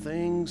in the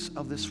things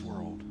of this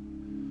world,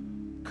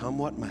 come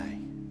what may,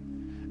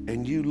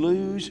 and you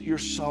lose your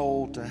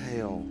soul to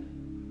hell,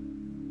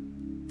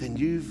 then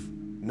you've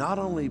not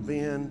only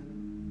been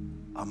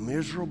a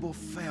miserable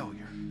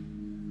failure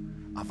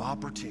of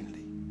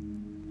opportunity,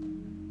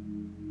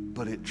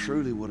 but it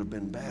truly would have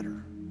been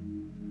better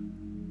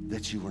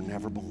that you were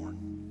never born.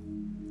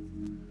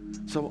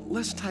 So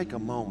let's take a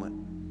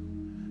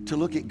moment to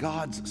look at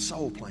God's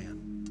soul plan.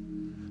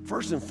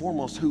 First and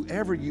foremost,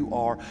 whoever you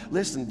are,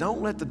 listen,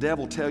 don't let the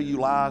devil tell you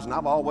lies. And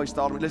I've always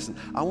thought of it, listen,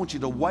 I want you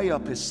to weigh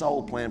up his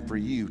soul plan for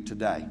you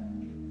today.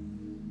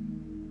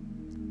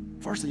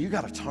 First thing, you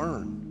got to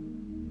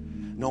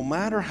turn. No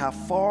matter how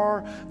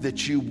far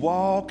that you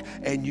walk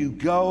and you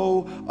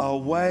go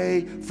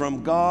away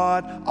from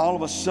God, all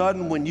of a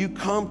sudden when you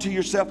come to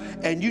yourself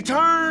and you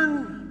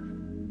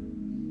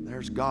turn,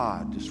 there's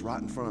God just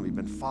right in front of you,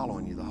 been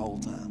following you the whole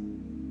time.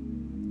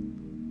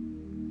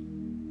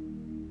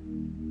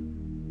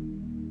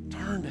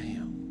 Turn to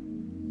him.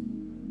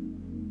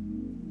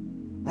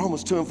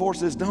 Romans 2:4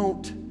 says,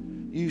 don't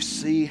you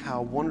see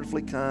how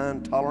wonderfully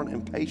kind, tolerant,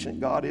 and patient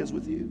God is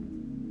with you?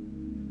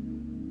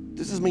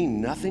 Does this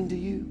mean nothing to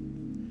you?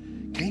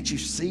 Can't you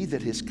see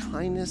that his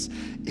kindness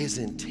is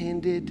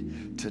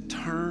intended to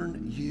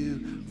turn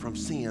you from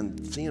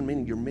sin? Sin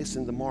meaning you're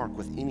missing the mark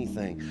with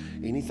anything.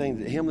 Anything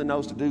that him that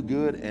knows to do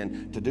good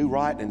and to do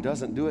right and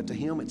doesn't do it, to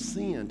him it's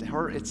sin. To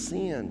her it's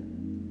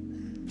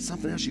sin.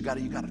 Something else you got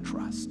to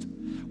trust.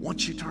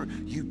 Once you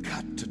turn, you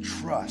got to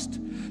trust.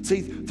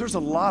 See, there's a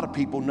lot of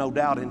people, no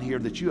doubt, in here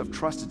that you have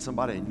trusted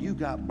somebody and you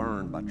got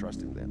burned by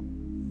trusting them.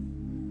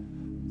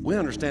 We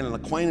understand an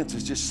acquaintance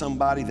is just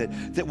somebody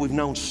that we've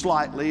known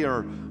slightly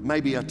or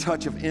maybe a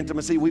touch of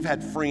intimacy. We've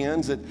had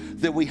friends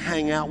that we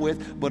hang out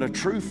with, but a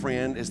true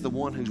friend is the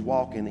one who's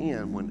walking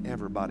in when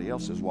everybody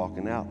else is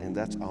walking out, and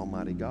that's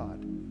Almighty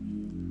God.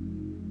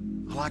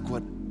 I like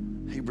what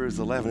Hebrews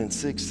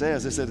 11:6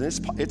 says. It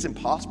says it's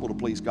impossible to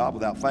please God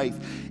without faith.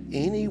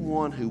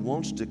 Anyone who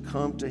wants to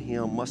come to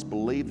him must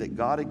believe that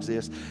God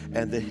exists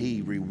and that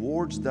he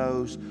rewards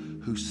those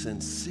who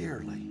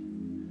sincerely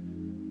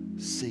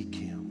seek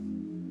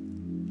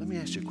him. Let me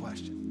ask you a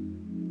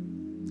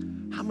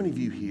question. How many of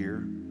you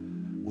here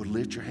would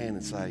lift your hand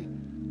and say,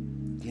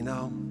 you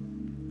know,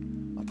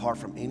 apart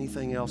from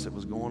anything else that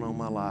was going on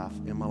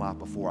in my life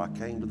before I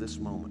came to this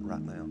moment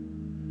right now,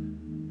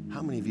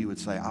 how many of you would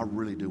say, I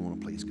really do want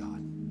to please God?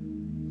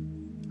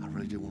 I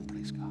really do want to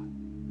please God.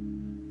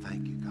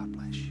 Thank you. God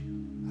bless you.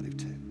 I do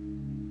too.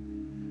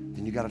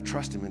 Then you got to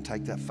trust him and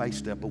take that faith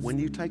step. But when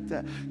you take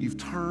that, you've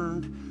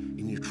turned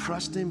and you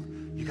trust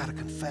him, you got to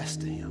confess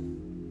to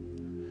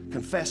him.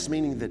 Confess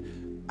meaning that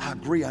I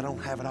agree I don't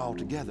have it all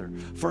together.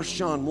 1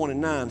 John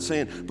 1:9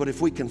 saying, but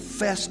if we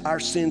confess our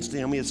sins to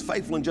him, he is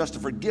faithful and just to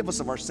forgive us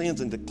of our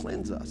sins and to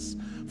cleanse us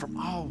from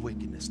all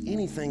wickedness,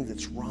 anything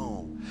that's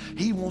wrong.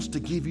 He wants to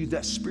give you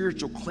that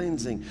spiritual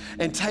cleansing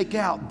and take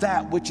out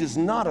that which is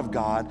not of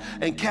God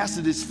and cast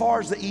it as far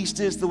as the east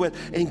is to the west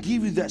and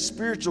give you that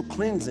spiritual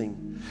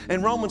cleansing.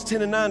 And Romans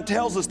 10:9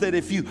 tells us that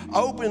if you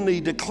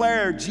openly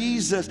declare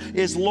Jesus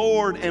is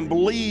Lord and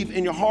believe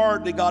in your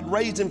heart that God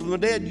raised him from the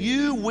dead,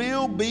 you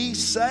will be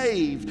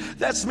saved.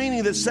 That's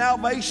meaning that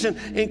salvation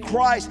in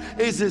Christ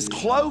is as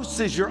close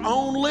as your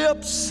own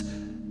lips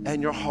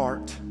and your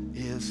heart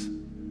is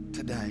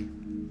today.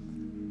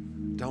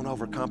 Don't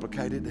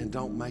overcomplicate it and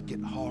don't make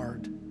it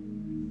hard.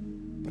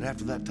 But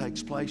after that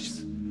takes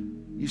place,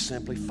 you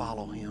simply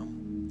follow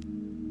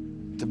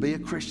him. To be a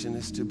Christian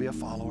is to be a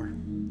follower.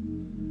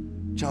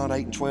 John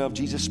 8:12,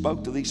 Jesus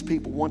spoke to these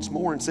people once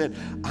more and said,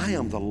 I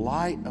am the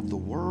light of the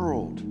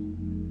world.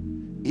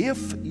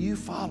 If you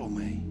follow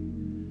me,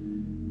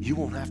 you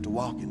won't have to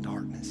walk in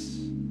darkness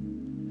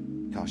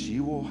because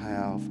you will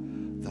have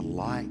the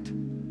light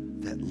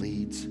that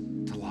leads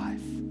to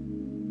life.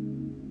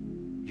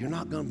 You're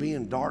not going to be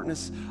in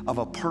darkness of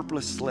a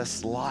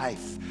purposeless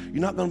life.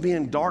 You're not going to be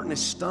in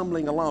darkness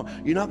stumbling along.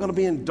 You're not going to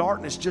be in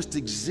darkness just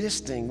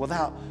existing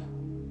without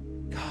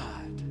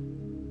God.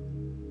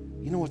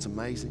 You know what's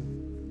amazing?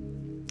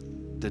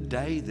 The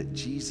day that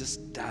Jesus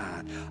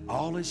died,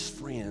 all his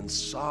friends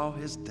saw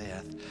his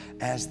death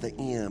as the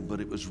end, but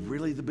it was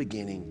really the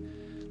beginning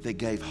that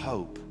gave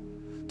hope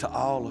to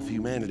all of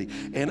humanity.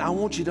 And I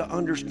want you to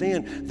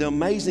understand the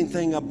amazing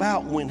thing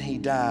about when he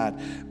died.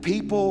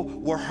 People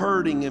were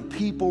hurting and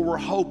people were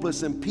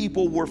hopeless and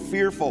people were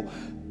fearful,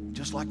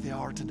 just like they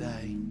are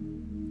today.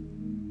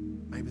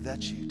 Maybe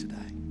that's you today.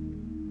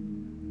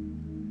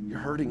 You're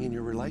hurting in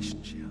your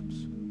relationships,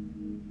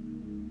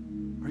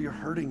 or you're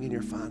hurting in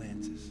your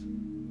finances,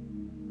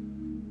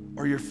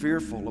 or you're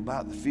fearful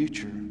about the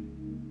future,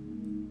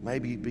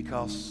 maybe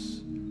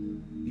because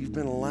you've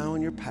been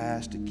allowing your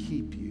past to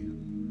keep you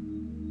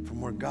from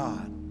where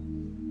God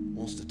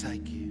wants to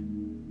take you.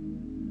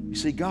 You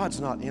see, God's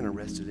not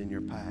interested in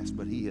your past,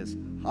 but he is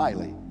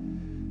highly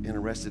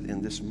interested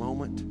in this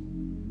moment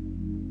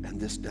and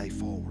this day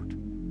forward.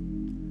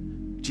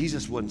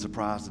 Jesus wasn't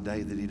surprised the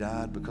day that he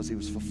died because he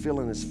was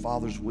fulfilling his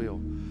Father's will.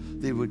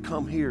 That he would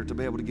come here to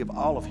be able to give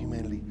all of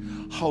humanity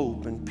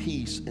hope and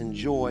peace and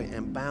joy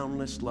and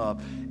boundless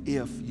love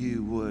if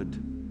you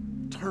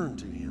would turn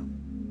to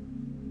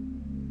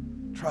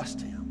him,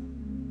 trust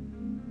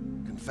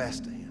him, confess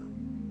to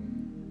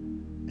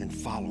him, and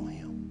follow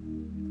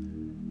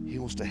him. He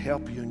wants to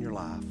help you in your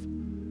life,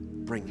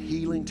 bring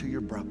healing to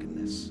your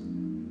brokenness,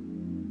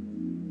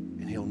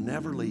 and he'll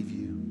never leave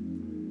you.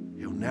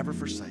 He'll never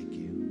forsake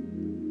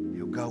you.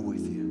 He'll go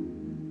with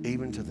you,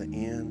 even to the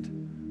end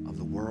of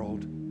the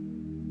world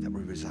that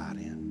we reside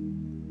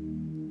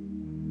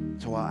in.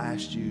 So I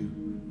asked you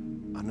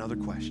another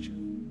question.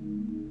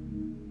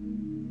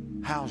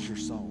 How's your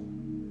soul?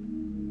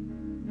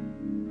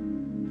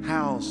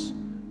 How's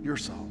your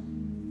soul?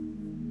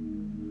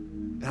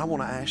 And I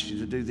want to ask you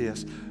to do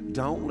this.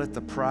 Don't let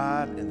the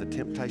pride and the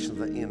temptation of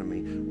the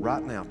enemy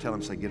right now tell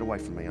him, say, get away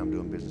from me. I'm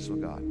doing business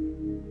with God.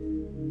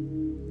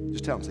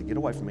 Just tell him, say, get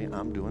away from me.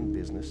 I'm doing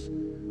business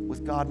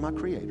with God, my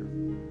Creator.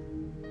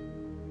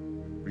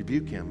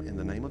 Rebuke him in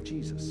the name of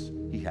Jesus.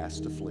 He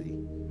has to flee.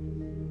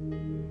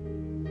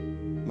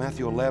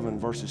 Matthew 11,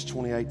 verses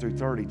 28 through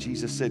 30,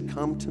 Jesus said,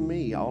 come to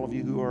me, all of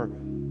you who are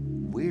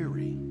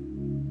weary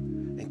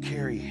and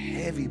carry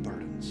heavy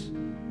burdens,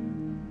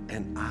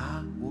 and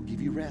I will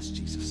give you rest,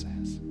 Jesus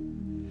says.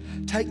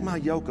 Take my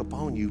yoke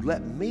upon you.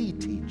 Let me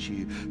teach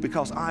you,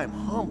 because I am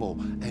humble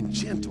and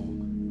gentle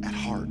at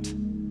heart,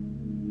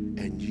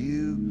 and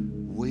you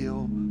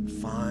will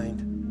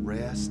find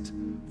rest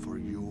for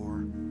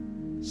your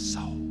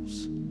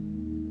souls.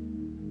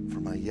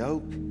 For my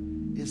yoke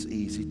is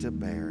easy to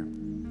bear,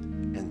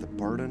 and the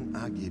burden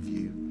I give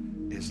you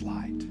is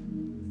light.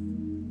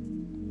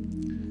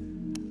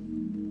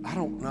 I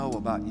don't know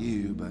about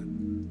you, but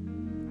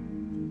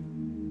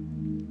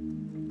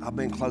I've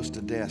been close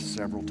to death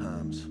several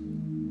times.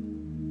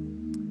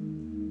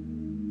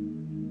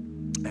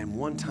 And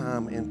one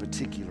time in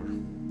particular,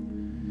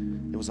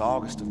 it was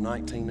August of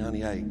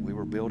 1998. We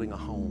were building a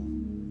home.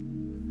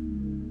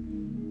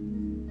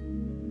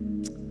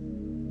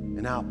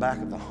 And out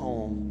back of the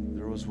home,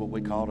 there was what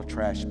we called a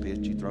trash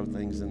pit. You throw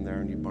things in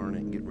there and you burn it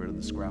and get rid of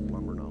the scrap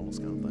lumber and all those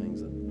kind of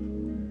things.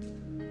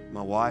 And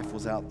my wife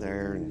was out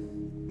there,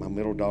 and my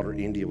middle daughter,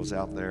 India, was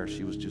out there.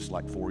 She was just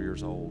like 4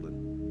 years old.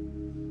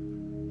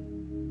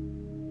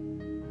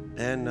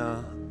 And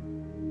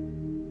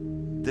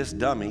this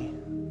dummy,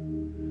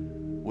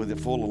 with it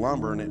full of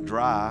lumber and it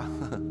dry,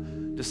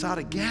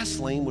 decided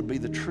gasoline would be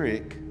the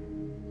trick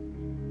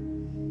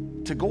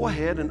to go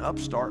ahead and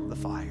upstart the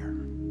fire.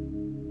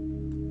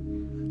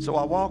 So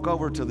I walk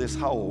over to this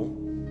hole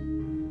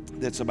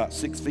that's about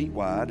 6 feet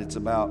wide. It's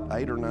about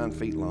 8 or 9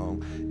 feet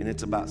long, and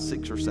it's about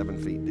 6 or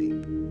 7 feet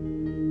deep.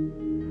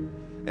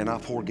 And I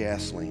pour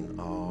gasoline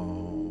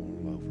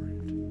all over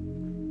it.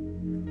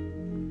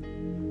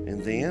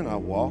 And then I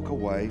walk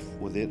away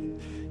with it.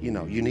 You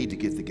know, you need to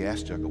get the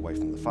gas jug away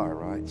from the fire,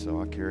 right? So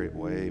I carry it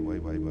way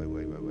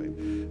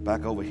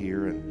back over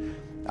here. And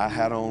I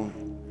had on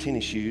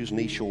tennis shoes,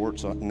 knee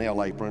shorts, a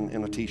nail apron,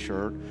 and a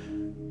t-shirt,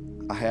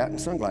 a hat, and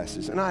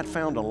sunglasses. And I had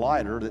found a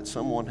lighter that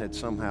someone had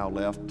somehow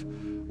left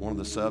one of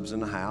the subs in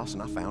the house,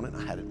 and I found it,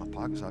 and I had it in my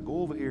pocket. So I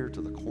go over here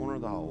to the corner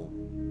of the hole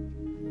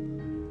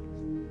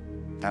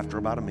after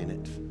about a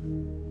minute,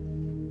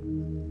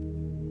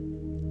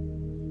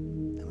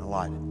 and I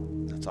light it.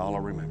 That's all I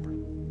remember.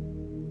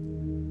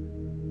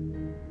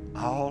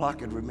 All I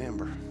could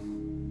remember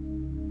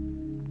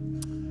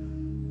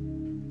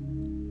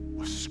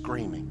was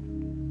screaming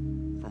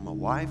from my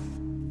wife,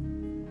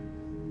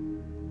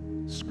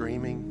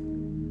 screaming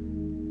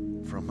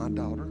from my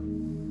daughter,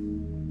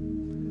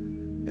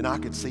 and I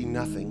could see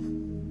nothing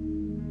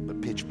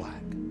but pitch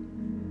black.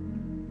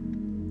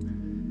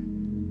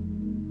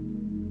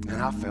 And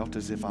I felt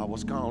as if I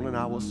was gone, and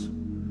I was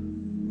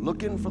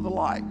looking for the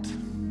light,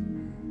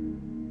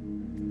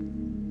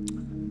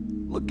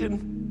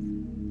 looking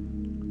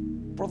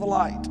for the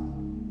light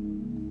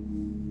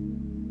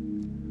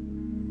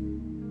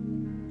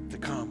to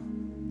come.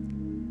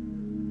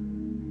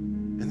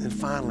 And then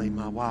finally,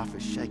 my wife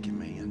is shaking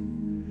me,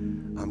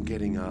 and I'm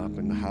getting up,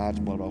 and the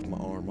hides blood off my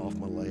arm, off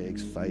my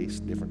legs,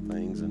 face, different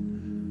things. And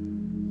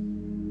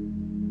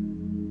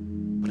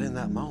in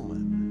that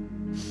moment,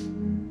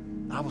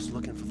 I was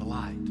looking for the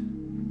light.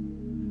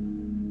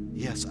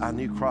 Yes, I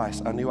knew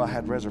Christ. I knew I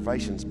had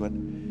reservations, but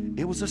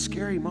it was a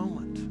scary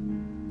moment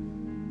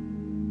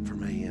for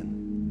me. And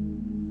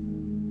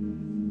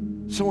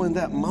so in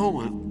that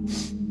moment,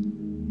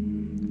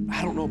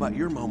 I don't know about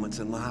your moments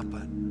in life,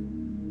 but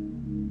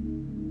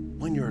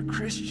when you're a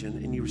Christian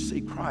and you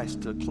receive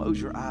Christ, to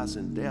close your eyes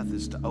in death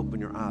is to open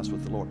your eyes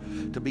with the Lord.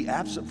 To be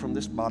absent from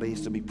this body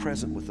is to be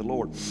present with the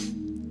Lord.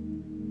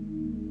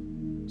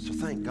 So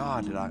thank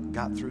God that I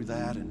got through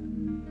that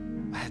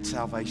and I had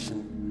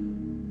salvation.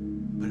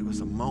 But it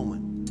was a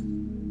moment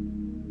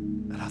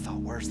that I thought,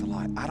 where's the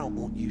light? I don't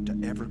want you to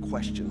ever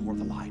question where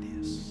the light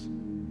is.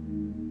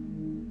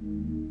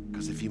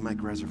 Because if you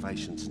make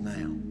reservations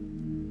now,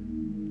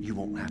 you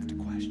won't have to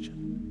question.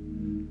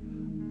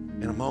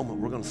 In a moment,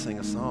 we're going to sing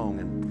a song,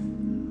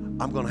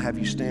 and I'm going to have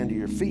you stand to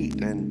your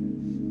feet,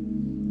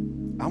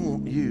 and I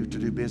want you to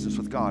do business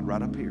with God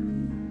right up here.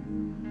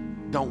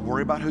 Don't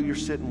worry about who you're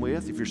sitting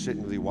with, if you're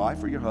sitting with your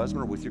wife or your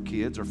husband or with your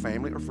kids or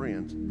family or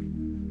friends.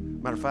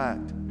 Matter of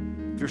fact,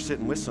 if you're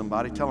sitting with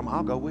somebody, tell them,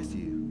 I'll go with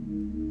you.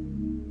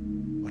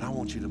 But I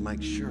want you to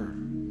make sure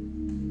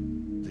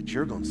that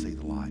you're going to see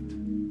the light.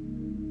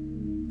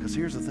 Because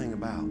here's the thing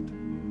about it.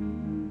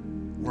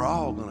 We're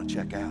all going to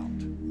check out.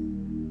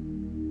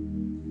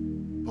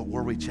 But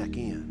where we check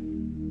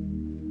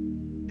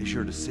in is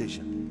your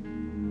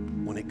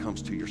decision when it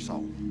comes to your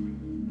soul.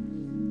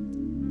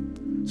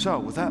 So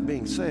with that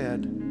being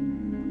said,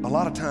 a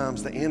lot of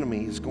times the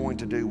enemy is going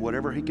to do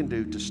whatever he can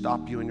do to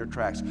stop you in your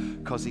tracks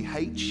because he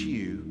hates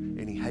you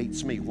and he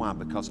hates me. Why?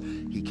 Because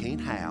he can't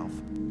have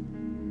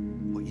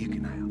what you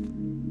can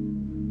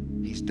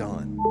have. He's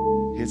done.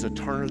 His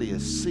eternity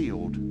is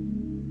sealed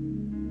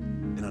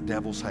in a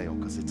devil's hell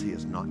because it's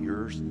his, not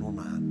yours nor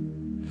mine.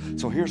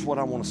 So here's what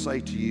I want to say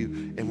to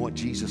you and what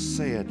Jesus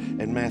said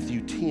in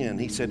Matthew 10.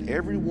 He said,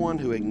 everyone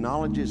who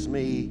acknowledges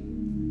me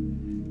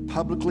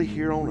publicly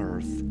here on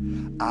earth,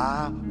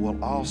 I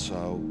will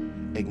also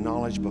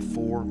acknowledge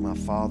before my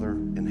Father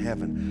in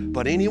heaven.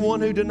 But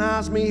anyone who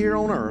denies me here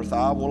on earth,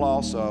 I will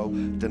also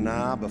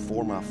deny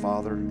before my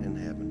Father in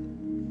heaven.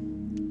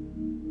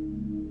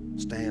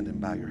 Stand and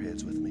bow your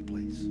heads with me,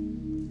 please.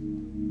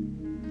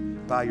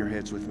 Bow your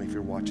heads with me if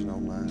you're watching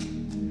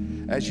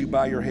online. As you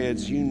bow your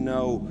heads, you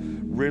know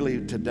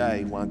really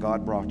today why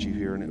God brought you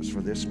here, and it was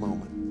for this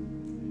moment.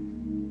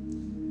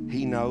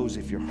 He knows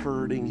if you're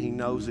hurting. He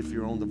knows if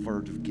you're on the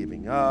verge of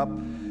giving up.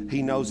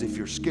 He knows if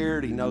you're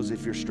scared. He knows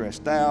if you're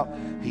stressed out.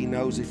 He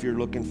knows if you're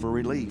looking for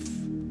relief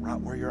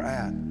right where you're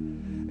at.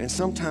 And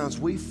sometimes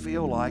we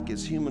feel like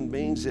as human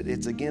beings that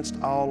it's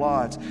against all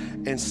odds.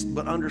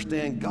 But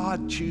understand,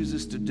 God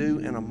chooses to do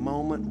in a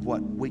moment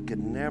what we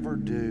could never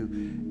do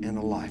in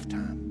a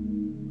lifetime.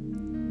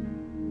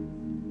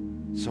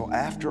 So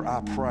after I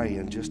pray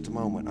in just a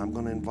moment, I'm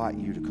going to invite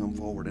you to come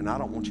forward. And I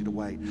don't want you to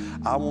wait.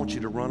 I want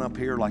you to run up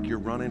here like you're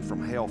running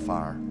from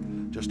hellfire.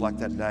 Just like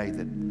that day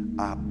that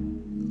I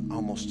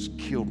almost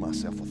killed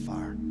myself with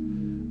fire.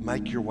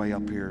 Make your way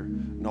up here.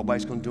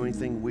 Nobody's going to do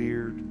anything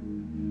weird.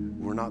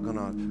 We're not going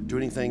to do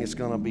anything that's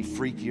going to be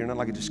freaky. You're not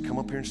like, just come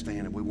up here and stand,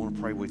 and we want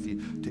to pray with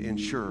you to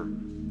ensure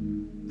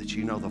that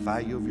you know the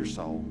value of your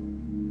soul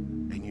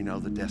and you know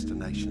the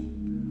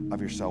destination of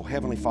your soul.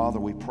 Heavenly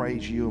Father, we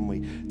praise you and we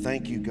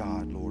thank you,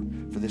 God, Lord,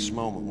 for this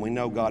moment. We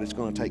know, God, it's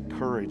going to take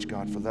courage,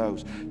 God, for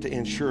those to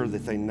ensure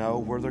that they know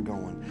where they're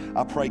going.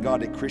 I pray,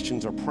 God, that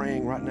Christians are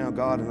praying right now,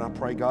 God, and I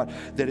pray, God,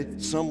 that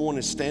if someone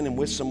is standing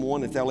with someone,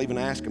 that they'll even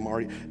ask them,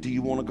 do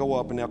you want to go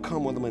up? And they'll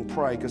come with them and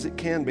pray, because it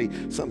can be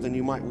something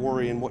you might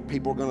worry and what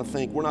people are going to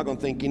think. We're not going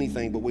to think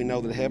anything, but we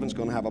know that heaven's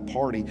going to have a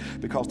party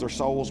because their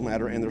souls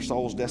matter and their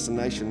soul's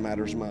destination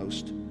matters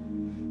most.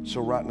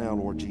 So right now,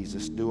 Lord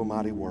Jesus, do a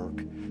mighty work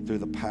through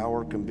the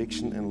power,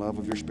 conviction, and love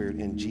of your Spirit.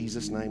 In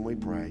Jesus' name we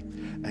pray.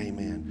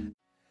 Amen.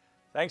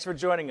 Thanks for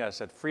joining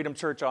us at Freedom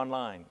Church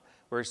Online.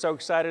 We're so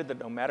excited that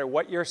no matter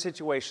what your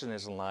situation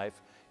is in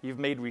life, you've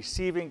made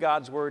receiving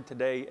God's Word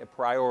today a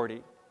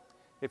priority.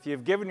 If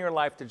you've given your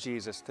life to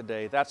Jesus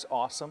today, that's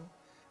awesome,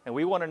 and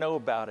we want to know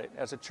about it.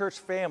 As a church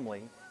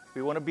family,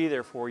 we want to be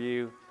there for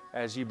you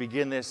as you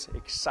begin this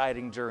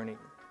exciting journey.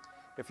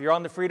 If you're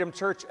on the Freedom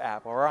Church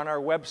app or on our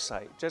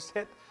website, just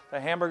hit the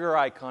hamburger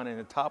icon in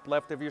the top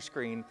left of your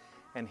screen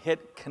and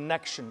hit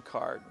Connection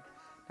Card.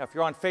 Now, if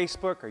you're on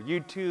Facebook or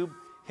YouTube,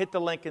 hit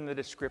the link in the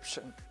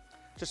description.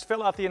 Just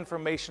fill out the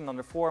information on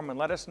the form and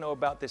let us know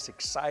about this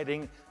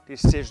exciting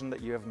decision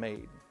that you have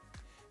made.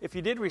 If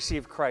you did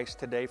receive Christ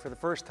today for the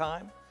first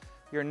time,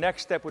 your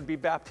next step would be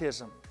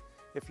baptism.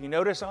 If you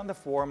notice on the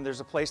form,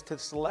 there's a place to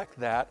select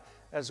that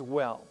as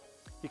well.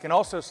 You can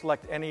also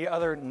select any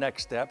other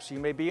next steps you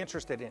may be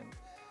interested in.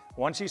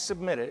 Once you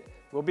submit it,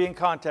 we'll be in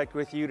contact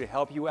with you to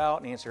help you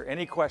out and answer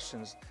any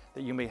questions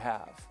that you may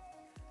have.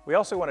 We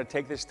also want to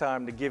take this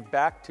time to give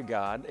back to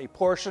God a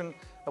portion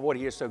of what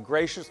He has so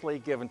graciously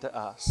given to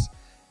us.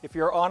 If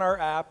you're on our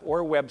app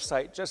or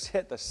website, just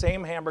hit the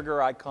same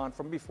hamburger icon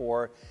from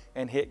before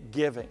and hit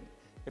Giving.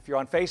 If you're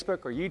on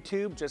Facebook or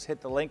YouTube, just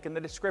hit the link in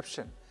the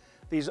description.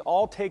 These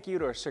all take you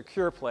to a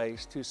secure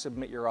place to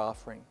submit your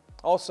offering.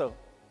 Also,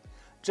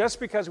 just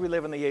because we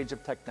live in the age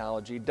of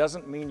technology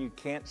doesn't mean you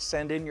can't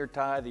send in your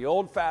tithe the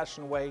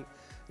old-fashioned way.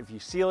 If you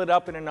seal it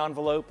up in an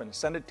envelope and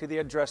send it to the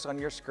address on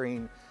your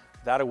screen,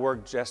 that'll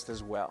work just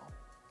as well.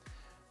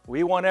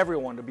 We want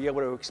everyone to be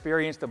able to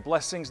experience the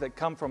blessings that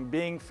come from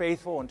being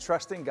faithful and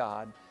trusting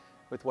God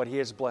with what He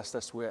has blessed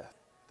us with.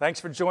 Thanks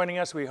for joining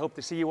us. We hope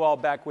to see you all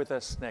back with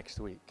us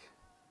next week.